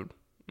episode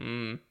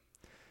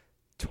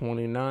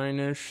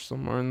 29-ish,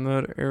 somewhere in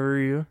that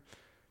area.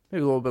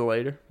 Maybe a little bit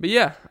later. But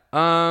yeah,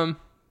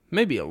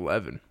 maybe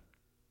 11.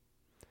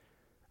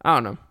 I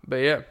don't know. But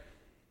yeah.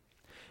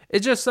 It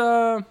just,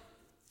 I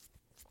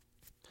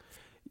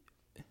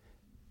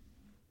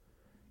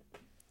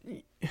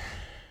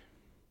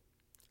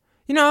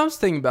was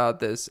thinking about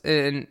this,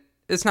 and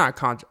it's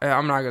not,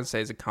 I'm not going to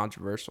say it's a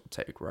controversial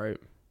take, right?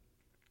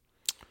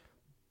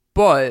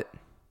 But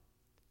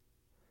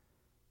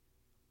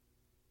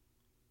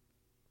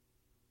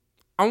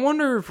I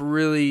wonder if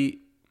really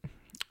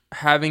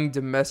having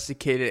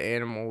domesticated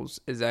animals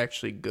is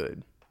actually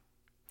good.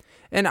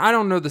 And I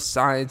don't know the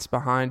science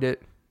behind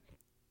it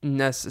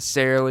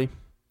necessarily.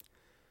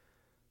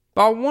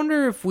 But I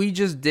wonder if we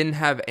just didn't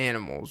have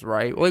animals,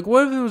 right? Like,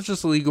 what if it was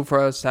just illegal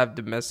for us to have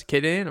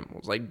domesticated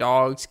animals? Like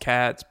dogs,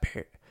 cats,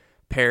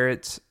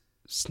 parrots,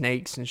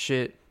 snakes, and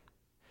shit.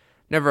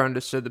 Never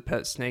understood the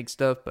pet snake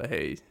stuff, but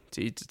hey,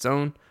 to each its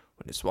own.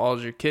 When it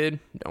swallows your kid,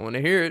 don't want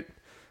to hear it.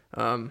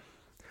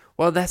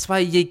 Well, that's why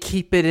you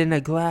keep it in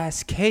a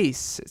glass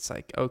case. It's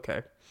like,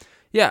 okay.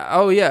 Yeah,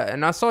 oh yeah,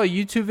 and I saw a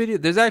YouTube video.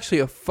 There's actually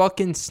a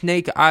fucking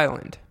snake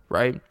island,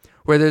 right?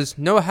 Where there's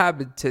no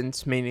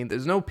habitants, meaning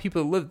there's no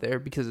people that live there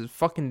because it's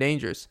fucking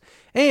dangerous.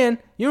 And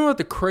you know what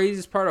the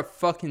craziest part of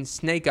fucking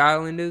Snake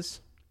Island is?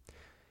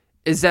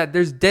 Is that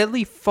there's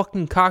deadly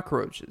fucking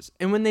cockroaches.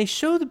 And when they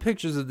show the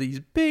pictures of these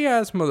big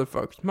ass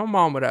motherfuckers, my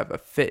mom would have a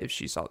fit if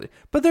she saw it.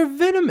 But they're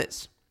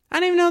venomous. I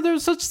didn't even know there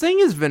was such thing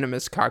as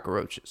venomous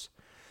cockroaches.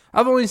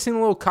 I've only seen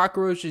little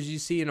cockroaches you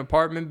see in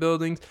apartment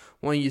buildings,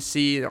 one you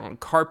see on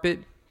carpet.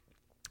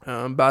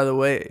 By the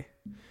way,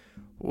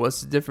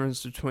 what's the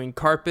difference between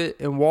carpet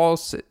and wall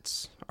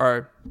sits?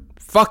 Or,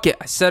 fuck it,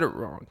 I said it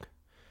wrong.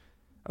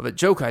 Of a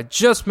joke I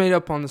just made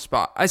up on the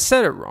spot. I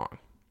said it wrong.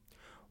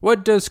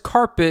 What does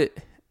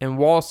carpet and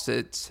wall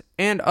sits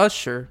and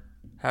usher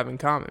have in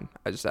common?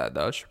 I just added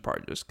the usher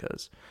part just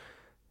because.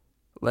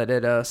 Let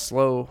it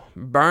slow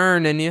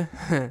burn in you.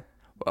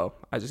 Well,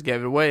 I just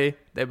gave it away.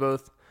 They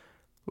both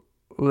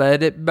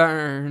let it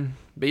burn.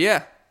 But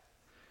yeah.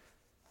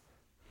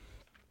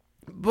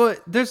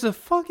 But there's a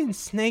fucking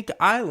Snake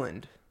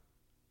Island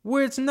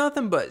where it's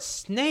nothing but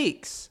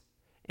snakes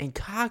and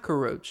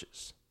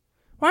cockroaches.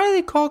 Why are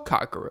they called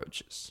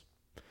cockroaches?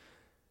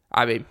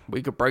 I mean,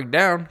 we could break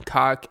down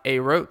cock a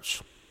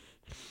roach.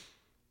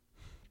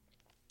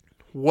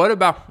 What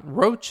about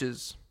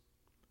roaches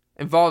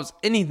involves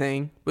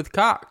anything with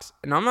cocks?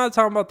 And I'm not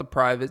talking about the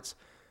privates.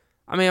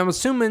 I mean, I'm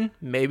assuming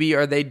maybe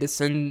are they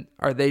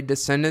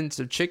descendants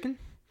of chicken?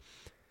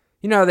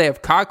 You know, they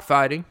have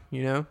cockfighting,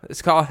 you know.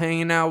 It's called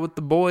hanging out with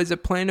the boys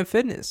at Planet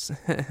Fitness.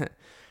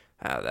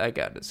 That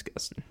got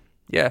disgusting.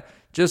 Yeah,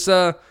 just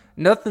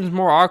nothing's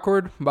more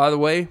awkward, by the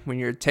way, when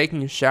you're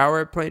taking a shower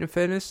at Planet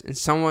Fitness and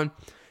someone,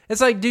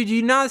 it's like, dude, do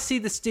you not see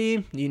the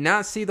steam? Do you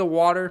not see the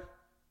water?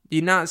 Do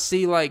you not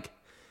see, like,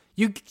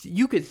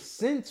 you could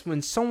sense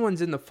when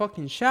someone's in the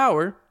fucking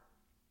shower,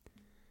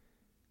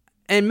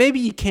 and maybe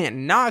you can't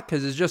knock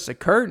because it's just a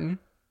curtain.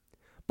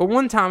 But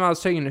one time I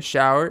was taking a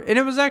shower, and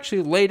it was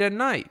actually late at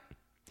night.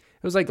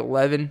 It was like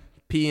 11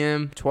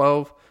 p.m.,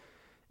 12.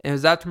 And it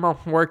was after my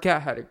workout. I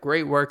had a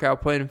great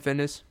workout playing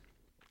fitness.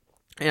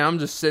 And I'm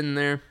just sitting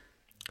there.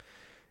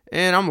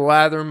 And I'm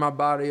lathering my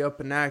body up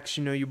in Axe.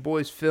 You know, your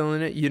boy's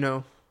feeling it. You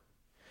know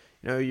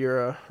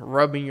you're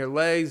rubbing your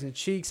legs and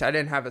cheeks. I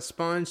didn't have a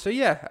sponge. So,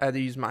 yeah, I had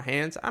to use my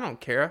hands. I don't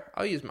care.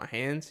 I'll use my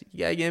hands. You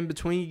got to get in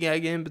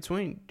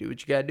between. Do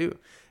what you got to do.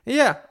 And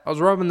yeah, I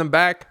was rubbing the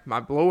back,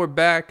 my lower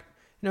back.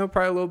 You know,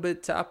 probably a little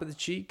bit top of the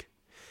cheek.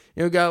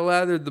 You know, got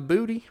lathered the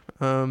booty.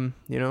 You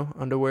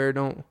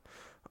know,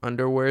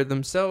 underwear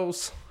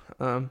themselves.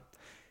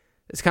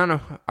 It's kind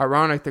of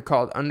ironic they're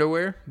called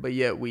underwear, but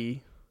yet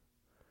we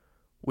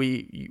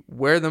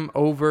wear them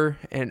over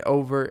and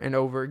over and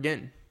over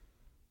again.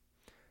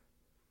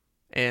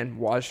 And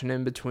washing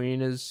in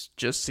between is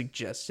just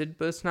suggested,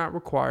 but it's not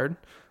required.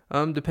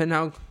 Depending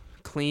how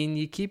clean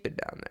you keep it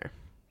down there.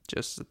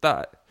 Just a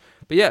thought.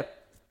 But yeah,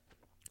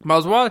 I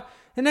was watching.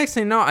 The next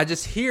thing you know, I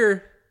just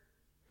hear,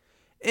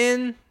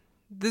 and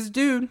this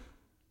dude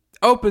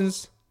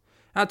opens.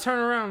 I turn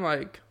around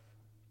like,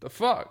 the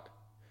fuck?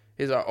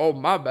 He's like, oh,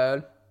 my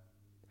bad.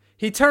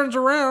 He turns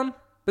around,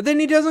 but then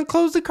he doesn't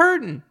close the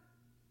curtain.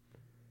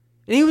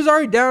 And he was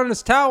already down in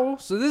his towel,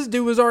 so this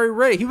dude was already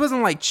ready. He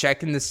wasn't like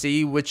checking to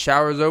see which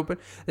shower's open.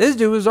 This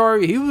dude was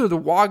already,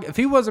 if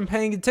he wasn't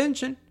paying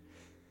attention,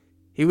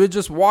 he would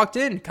just walked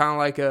in, kind of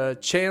like a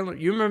Chandler.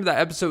 You remember that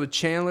episode with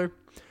Chandler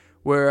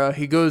where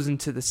he goes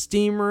into the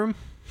steam room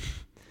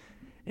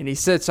and he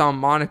sits on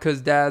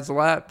Monica's dad's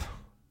lap?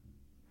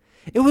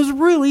 It was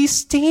really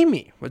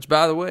steamy, which,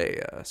 by the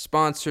way,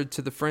 sponsored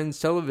to the Friends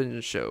television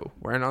show,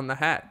 wearing on the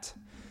hat.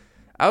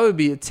 I would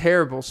be a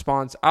terrible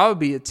sponsor. I would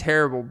be a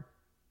terrible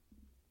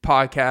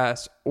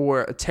podcast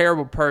or a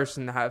terrible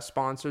person to have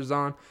sponsors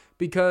on,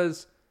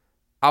 because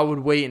I would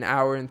wait an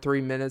hour and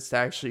 3 minutes to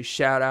actually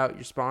shout out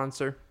your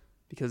sponsor,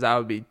 because I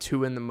would be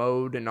too in the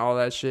mode and all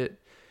that shit.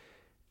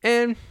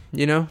 And,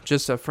 you know,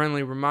 just a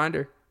friendly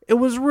reminder, it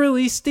was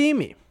really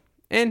steamy.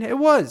 And it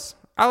was.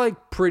 I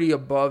like pretty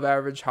above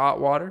average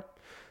hot water.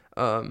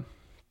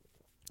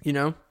 You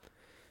know.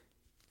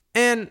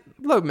 And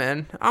look,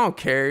 man, I don't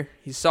care.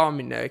 He saw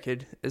me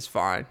naked. It's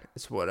fine.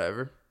 It's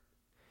whatever.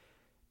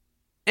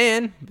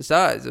 And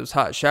besides, it was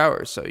hot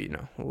shower, so, you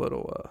know, a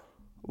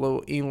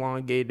little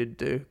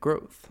elongated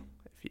growth,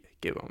 if you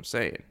get what I'm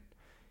saying.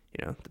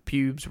 You know, the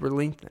pubes were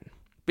lengthened.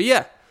 But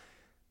yeah.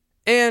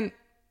 And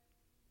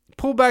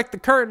pull back the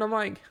curtain. I'm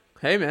like,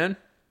 hey, man.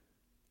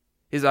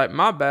 He's like,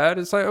 my bad.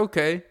 It's like,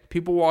 okay.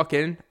 People walk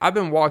in. I've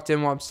been walked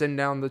in while I'm sitting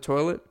down the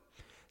toilet.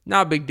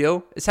 Not a big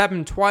deal. It's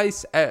happened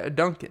twice at a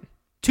Dunkin'.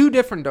 2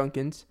 different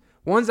Dunkins.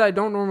 Ones I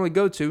don't normally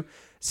go to.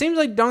 Seems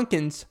like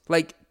Dunkins,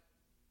 like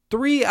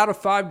 3 out of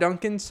 5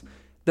 Dunkins,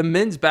 the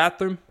men's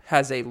bathroom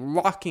has a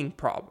locking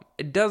problem.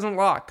 It doesn't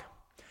lock.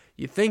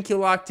 You think you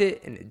locked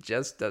it, and it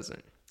just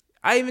doesn't.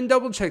 I even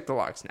double check the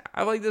locks now.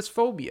 I have like this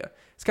phobia.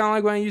 It's kind of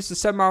like when I used to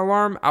set my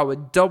alarm. I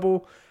would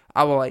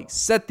like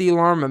set the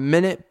alarm a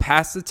minute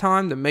past the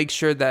time to make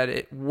sure that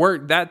it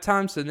worked that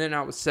time. So then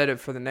I would set it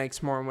for the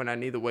next morning when I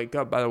need to wake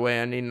up. By the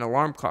way, I need an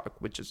alarm clock,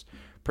 which is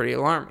pretty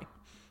alarming.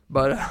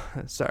 But,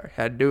 sorry,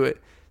 had to do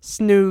it.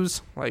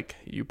 Snooze, like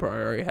you probably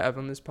already have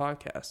on this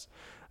podcast.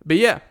 But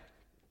yeah,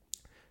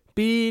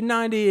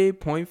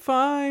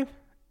 B98.5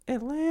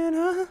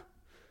 Atlanta.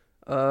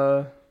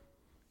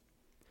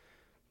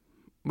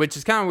 Which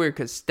is kind of weird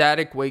because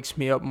static wakes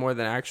me up more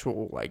than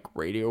actual like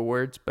radio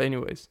words. But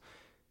anyways.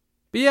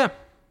 But yeah.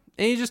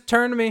 And he just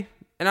turned to me.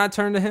 And I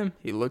turned to him.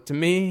 He looked at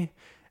me.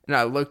 And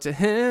I looked at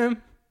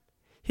him.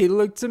 He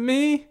looked at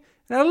me.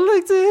 And I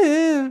looked at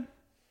him.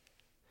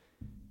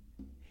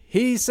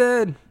 He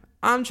said,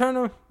 I'm trying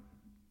to.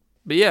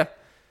 But yeah.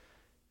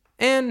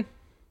 And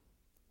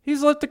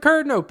he's left the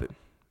curtain open.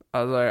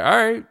 I was like,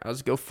 alright, I'll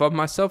just go fuck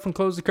myself and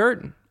close the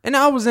curtain. And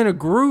I was in a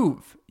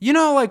groove. You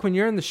know, like when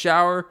you're in the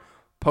shower,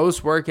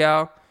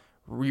 post-workout,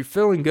 you're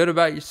feeling good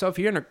about yourself,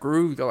 you're in a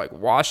groove, you're like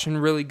washing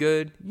really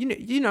good.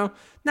 You know,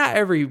 not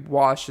every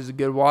wash is a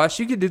good wash.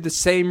 You can do the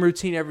same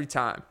routine every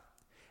time.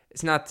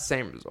 It's not the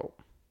same result.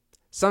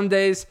 Some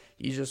days,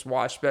 you just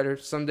wash better.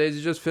 Some days,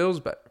 it just feels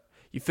better.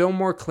 You feel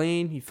more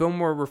clean. You feel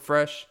more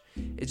refreshed.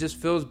 It just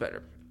feels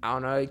better. I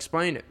don't know how to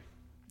explain it.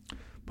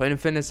 Planet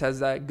Fitness has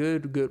that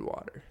good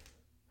water.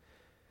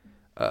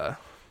 But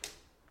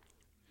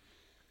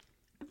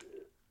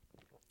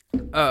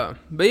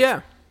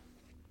yeah.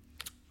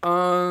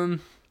 And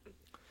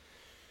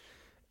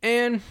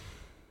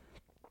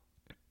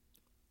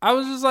I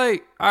was just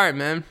like, all right,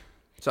 man.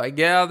 So I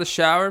get out of the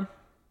shower.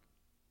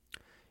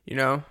 You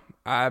know,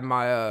 I have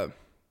my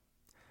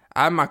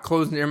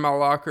clothes near my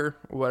locker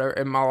or whatever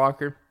in my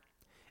locker.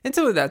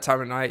 Until at that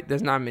time of night,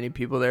 there's not many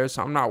people there,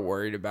 so I'm not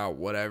worried about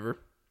whatever.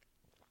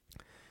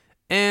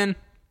 And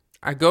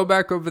I go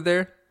back over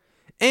there.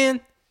 And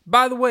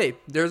by the way,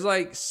 there's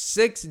like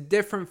 6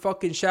 different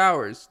fucking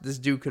showers this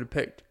dude could have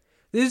picked.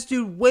 This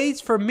dude waits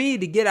for me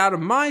to get out of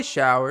my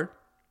shower.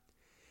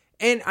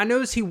 And I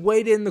noticed he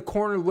waited in the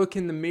corner,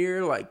 looking in the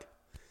mirror, like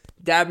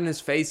dabbing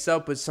his face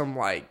up with some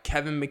like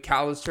Kevin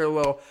McAllister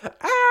little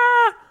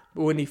ah.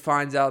 But when he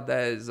finds out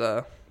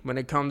that when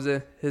it comes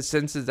to his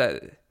senses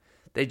that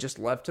they just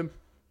left him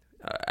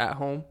at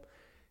home.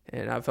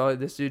 And I felt like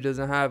this dude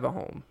doesn't have a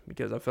home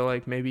because I feel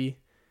like maybe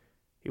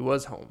he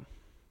was home.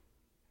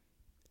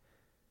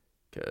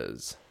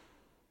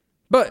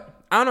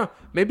 But I don't know.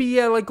 Maybe he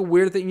had like a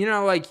weird thing. You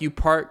know, like you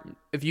park,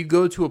 if you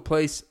go to a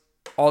place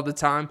all the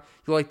time,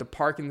 you like to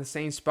park in the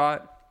same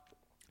spot.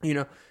 You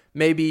know,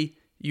 maybe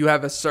you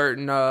have a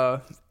certain,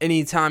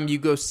 anytime you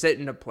go sit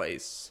in a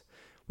place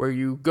where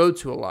you go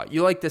to a lot,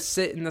 you like to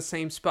sit in the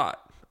same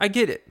spot. I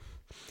get it.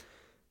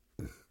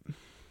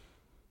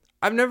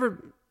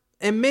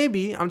 And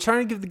maybe, I'm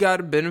trying to give the guy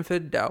the benefit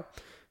of the doubt.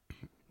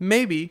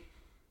 Maybe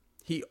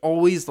he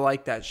always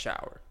liked that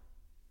shower.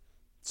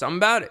 Something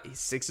about it. He's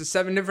 6 or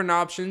 7 different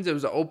options. It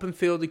was an open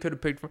field he could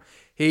have picked from.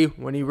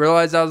 When he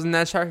realized I was in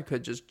that shower, he could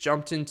have just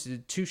jumped into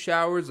 2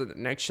 showers or the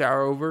next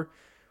shower over,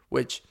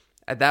 which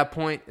at that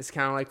point is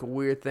kind of like a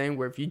weird thing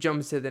where if you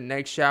jump into the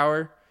next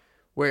shower,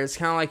 where it's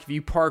kind of like if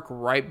you park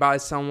right by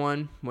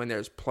someone when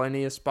there's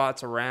plenty of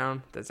spots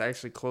around that's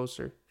actually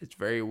closer. It's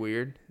very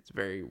weird. It's a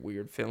very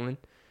weird feeling.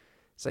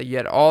 So you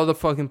had all the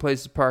fucking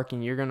places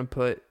parking. You're going to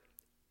put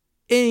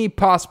any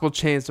possible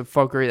chance of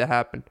fuckery to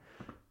happen.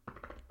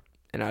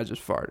 And I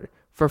just farted.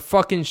 For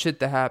fucking shit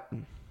to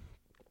happen.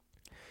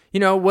 You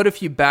know, what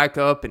if you back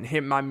up and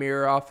hit my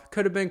mirror off?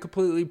 Could have been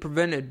completely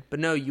prevented. But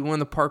no, you want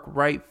to park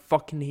right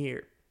fucking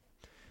here.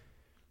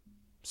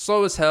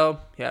 Slow as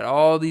hell. He had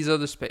all these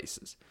other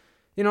spaces.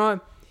 You know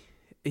what?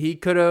 He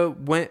could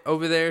have went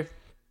over there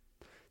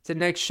to the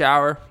next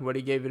shower. What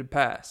he gave it a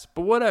pass.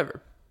 But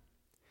whatever.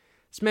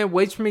 This man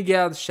waits for me to get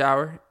out of the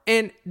shower.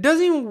 And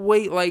doesn't even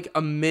wait like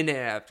a minute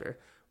after.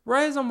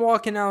 Right as I'm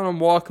walking out, I'm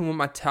walking with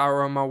my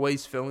towel on my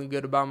waist, feeling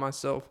good about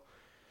myself.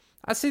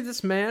 I see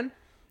this man.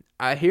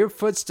 I hear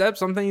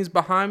footsteps. I'm thinking he's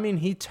behind me, and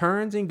he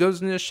turns and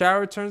goes into the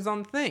shower, turns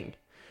on the thing.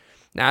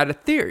 Now, I had a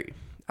theory.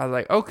 I was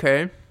like,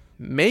 okay,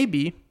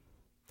 maybe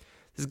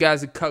this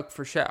guy's a cuck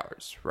for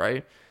showers,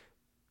 right?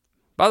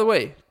 By the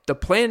way, the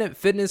Planet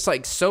Fitness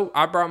like soap,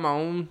 I brought my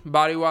own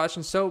body wash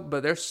and soap,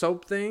 but their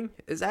soap thing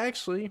is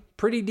actually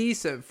pretty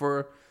decent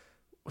for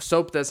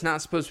soap that's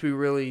not supposed to be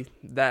really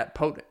that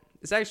potent.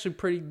 It's actually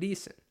pretty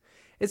decent.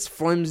 It's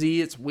flimsy,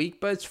 it's weak,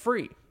 but it's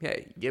free.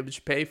 Hey, you get what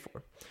you pay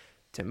for.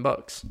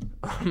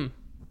 $10.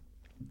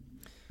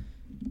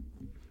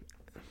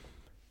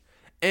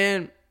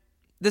 And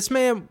this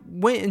man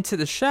went into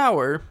the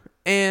shower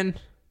and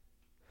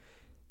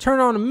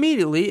turned on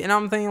immediately, and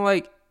I'm thinking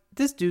like,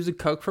 this dude's a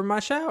cuck for my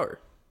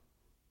shower.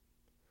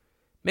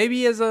 Maybe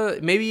he has a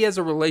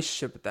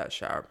relationship with that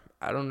shower.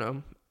 I don't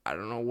know. I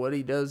don't know what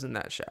he does in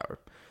that shower.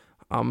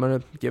 I'm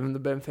going to give him the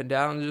benefit of the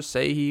doubt and just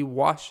say he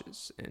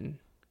washes and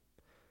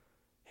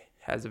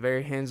has a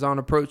very hands-on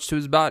approach to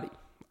his body,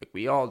 like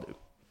we all do.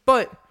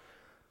 But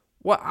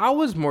what I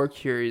was more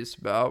curious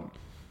about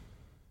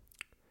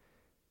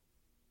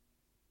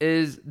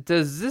is,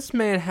 does this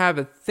man have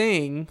a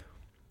thing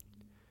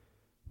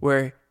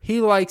where he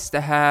likes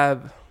to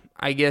have,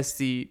 I guess,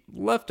 the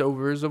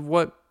leftovers of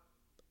what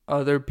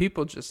other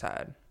people just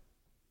had?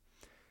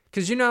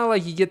 Because, you know,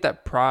 like you get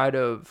that pride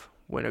of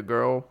when a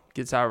girl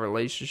gets out of a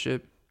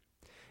relationship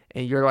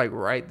and you're like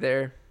right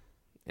there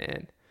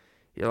and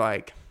you're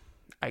like,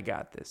 I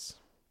got this.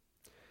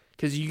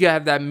 Because you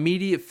have that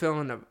immediate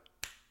feeling of,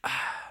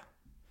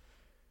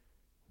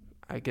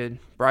 I could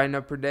brighten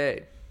up her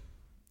day.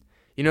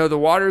 You know, the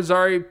water's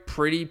already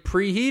pretty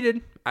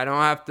preheated. I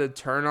don't have to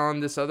turn on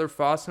this other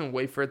faucet and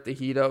wait for it to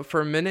heat up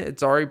for a minute.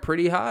 It's already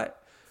pretty hot.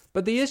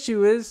 But the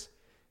issue is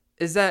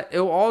that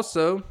it'll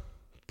also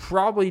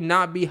probably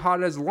not be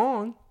hot as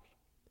long.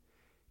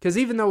 Because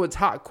even though it's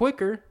hot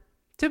quicker,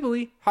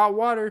 typically hot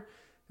water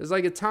is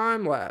like a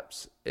time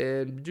lapse.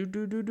 And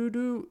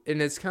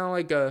and it's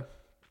kind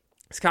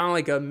of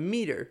like a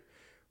meter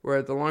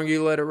where the longer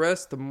you let it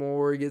rest, the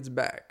more it gets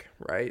back,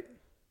 right?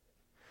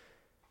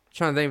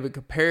 Trying to think of a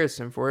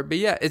comparison for it, but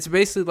yeah, it's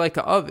basically like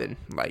an oven.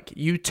 Like,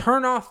 you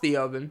turn off the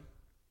oven's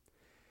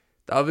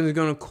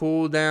gonna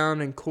cool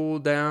down and cool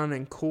down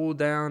and cool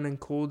down and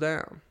cool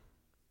down.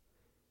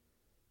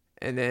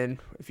 And then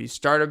if you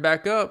start it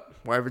back up,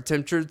 whatever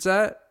temperature it's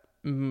at,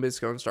 it's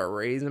gonna start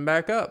raising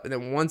back up. And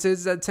then once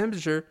it's at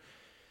temperature,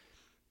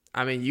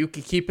 I mean, you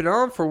could keep it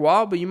on for a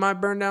while, but you might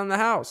burn down the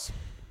house.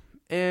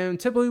 And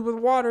typically with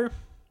water,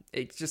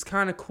 it just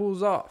kind of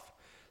cools off.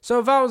 So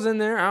if I was in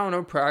there, I don't know,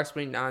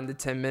 approximately 9 to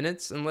 10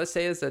 minutes, and let's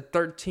say it's a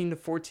 13 to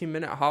 14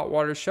 minute hot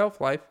water shelf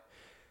life,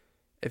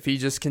 if he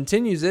just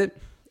continues it,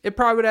 it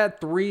probably would have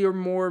 3 or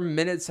more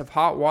minutes of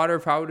hot water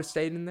if I would have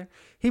stayed in there.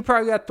 He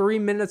probably got 3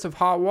 minutes of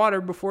hot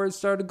water before it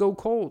started to go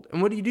cold.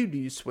 And what do? Do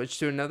you switch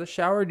to another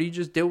shower, or do you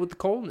just deal with the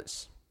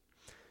coldness?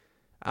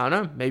 I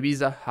don't know. Maybe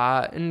he's a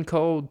hot and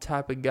cold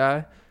type of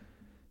guy.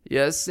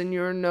 Yes, and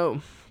you're a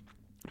no.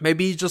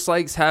 Maybe he just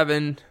likes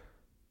having...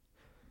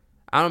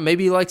 I don't know,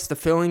 maybe he likes the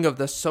feeling of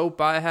the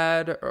soap I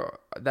had or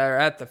that are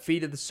at the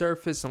feet of the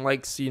surface and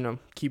likes,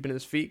 keeping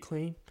his feet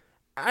clean.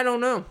 I don't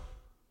know.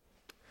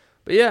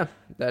 But yeah,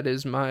 that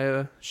is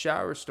my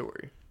shower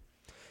story.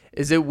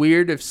 Is it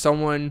weird if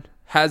someone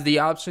has the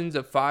options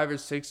of 5 or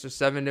 6 or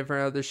 7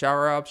 different other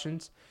shower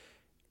options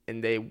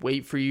and they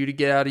wait for you to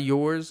get out of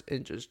yours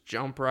and just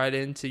jump right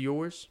into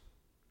yours?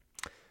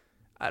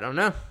 I don't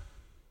know.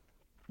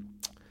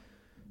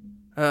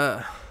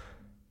 I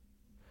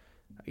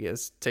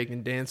guess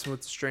taking Dancing with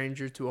a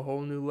Stranger to a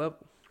whole new level.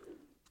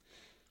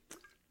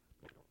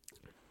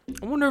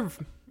 I wonder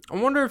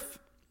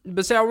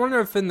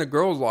if in the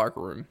girls' locker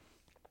room,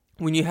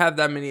 when you have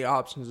that many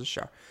options to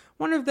shower, I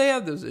wonder if they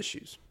have those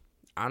issues.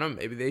 I don't know,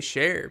 maybe they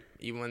share,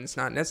 even when it's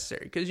not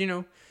necessary. Because,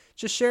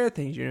 just share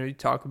things. You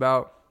talk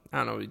about, I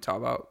don't know what you talk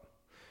about.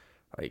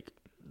 Like,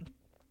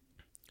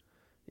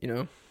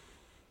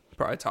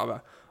 probably talk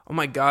about, oh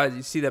my God,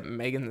 you see that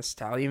Megan Thee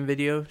Stallion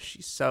video?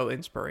 She's so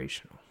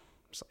inspirational.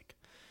 It's like,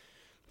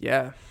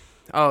 yeah.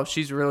 Oh,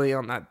 she's really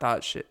on that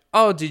thought shit.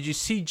 Oh, did you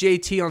see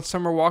JT on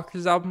Summer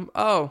Walker's album?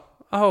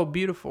 Oh,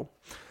 beautiful.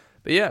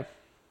 But yeah,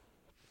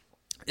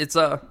 it's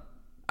I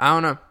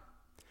don't know.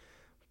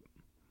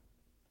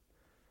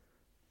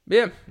 But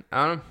yeah,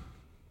 I don't know.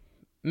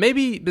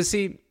 Maybe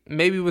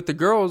with the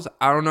girls,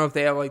 I don't know if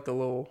they have like the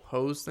little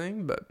hose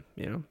thing, but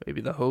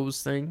maybe the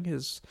hose thing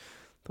is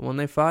the one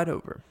they fight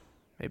over.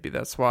 Maybe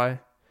that's why.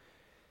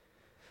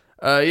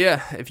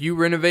 Yeah, if you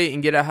renovate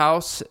and get a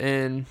house,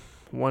 and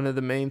one of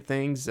the main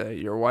things that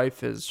your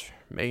wife is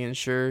making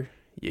sure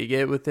you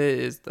get with it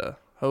is the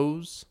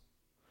hose,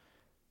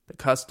 the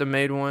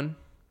custom-made one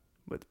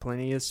with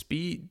plenty of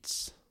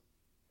speeds,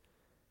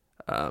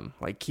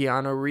 like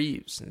Keanu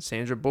Reeves and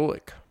Sandra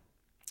Bullock.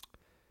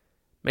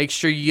 Make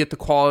sure you get the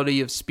quality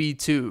of Speed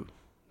 2,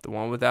 the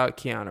one without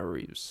Keanu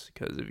Reeves,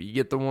 because if you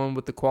get the one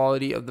with the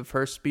quality of the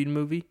first Speed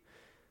movie,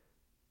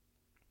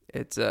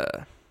 it's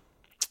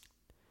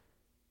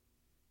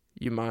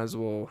you might as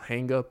well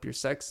hang up your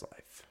sex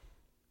life.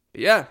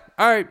 But yeah,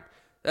 all right.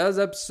 That was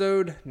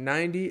episode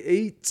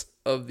 98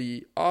 of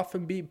the Off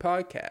and Beat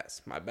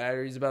podcast. My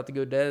battery's about to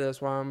go dead.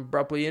 That's why I'm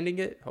abruptly ending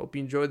it. Hope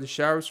you enjoyed the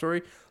shower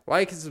story.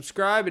 Like and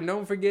subscribe, and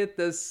don't forget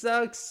to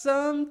suck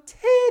some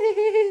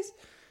titties.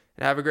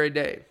 And have a great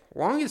day.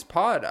 Longest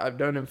pod I've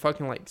done in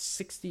fucking like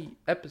 60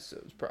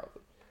 episodes,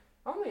 probably.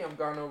 I don't think I've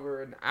gone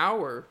over an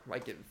hour,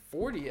 like in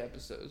 40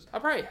 episodes. I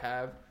probably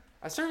have.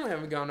 I certainly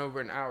haven't gone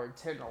over an hour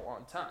 10 in a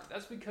long time.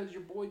 That's because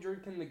your boy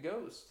drinking the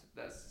Ghost.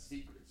 That's the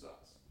secret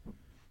sauce.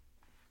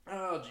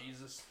 Oh,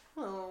 Jesus.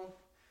 Oh,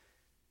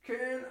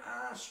 can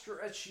I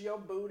stretch your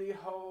booty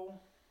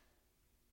hole?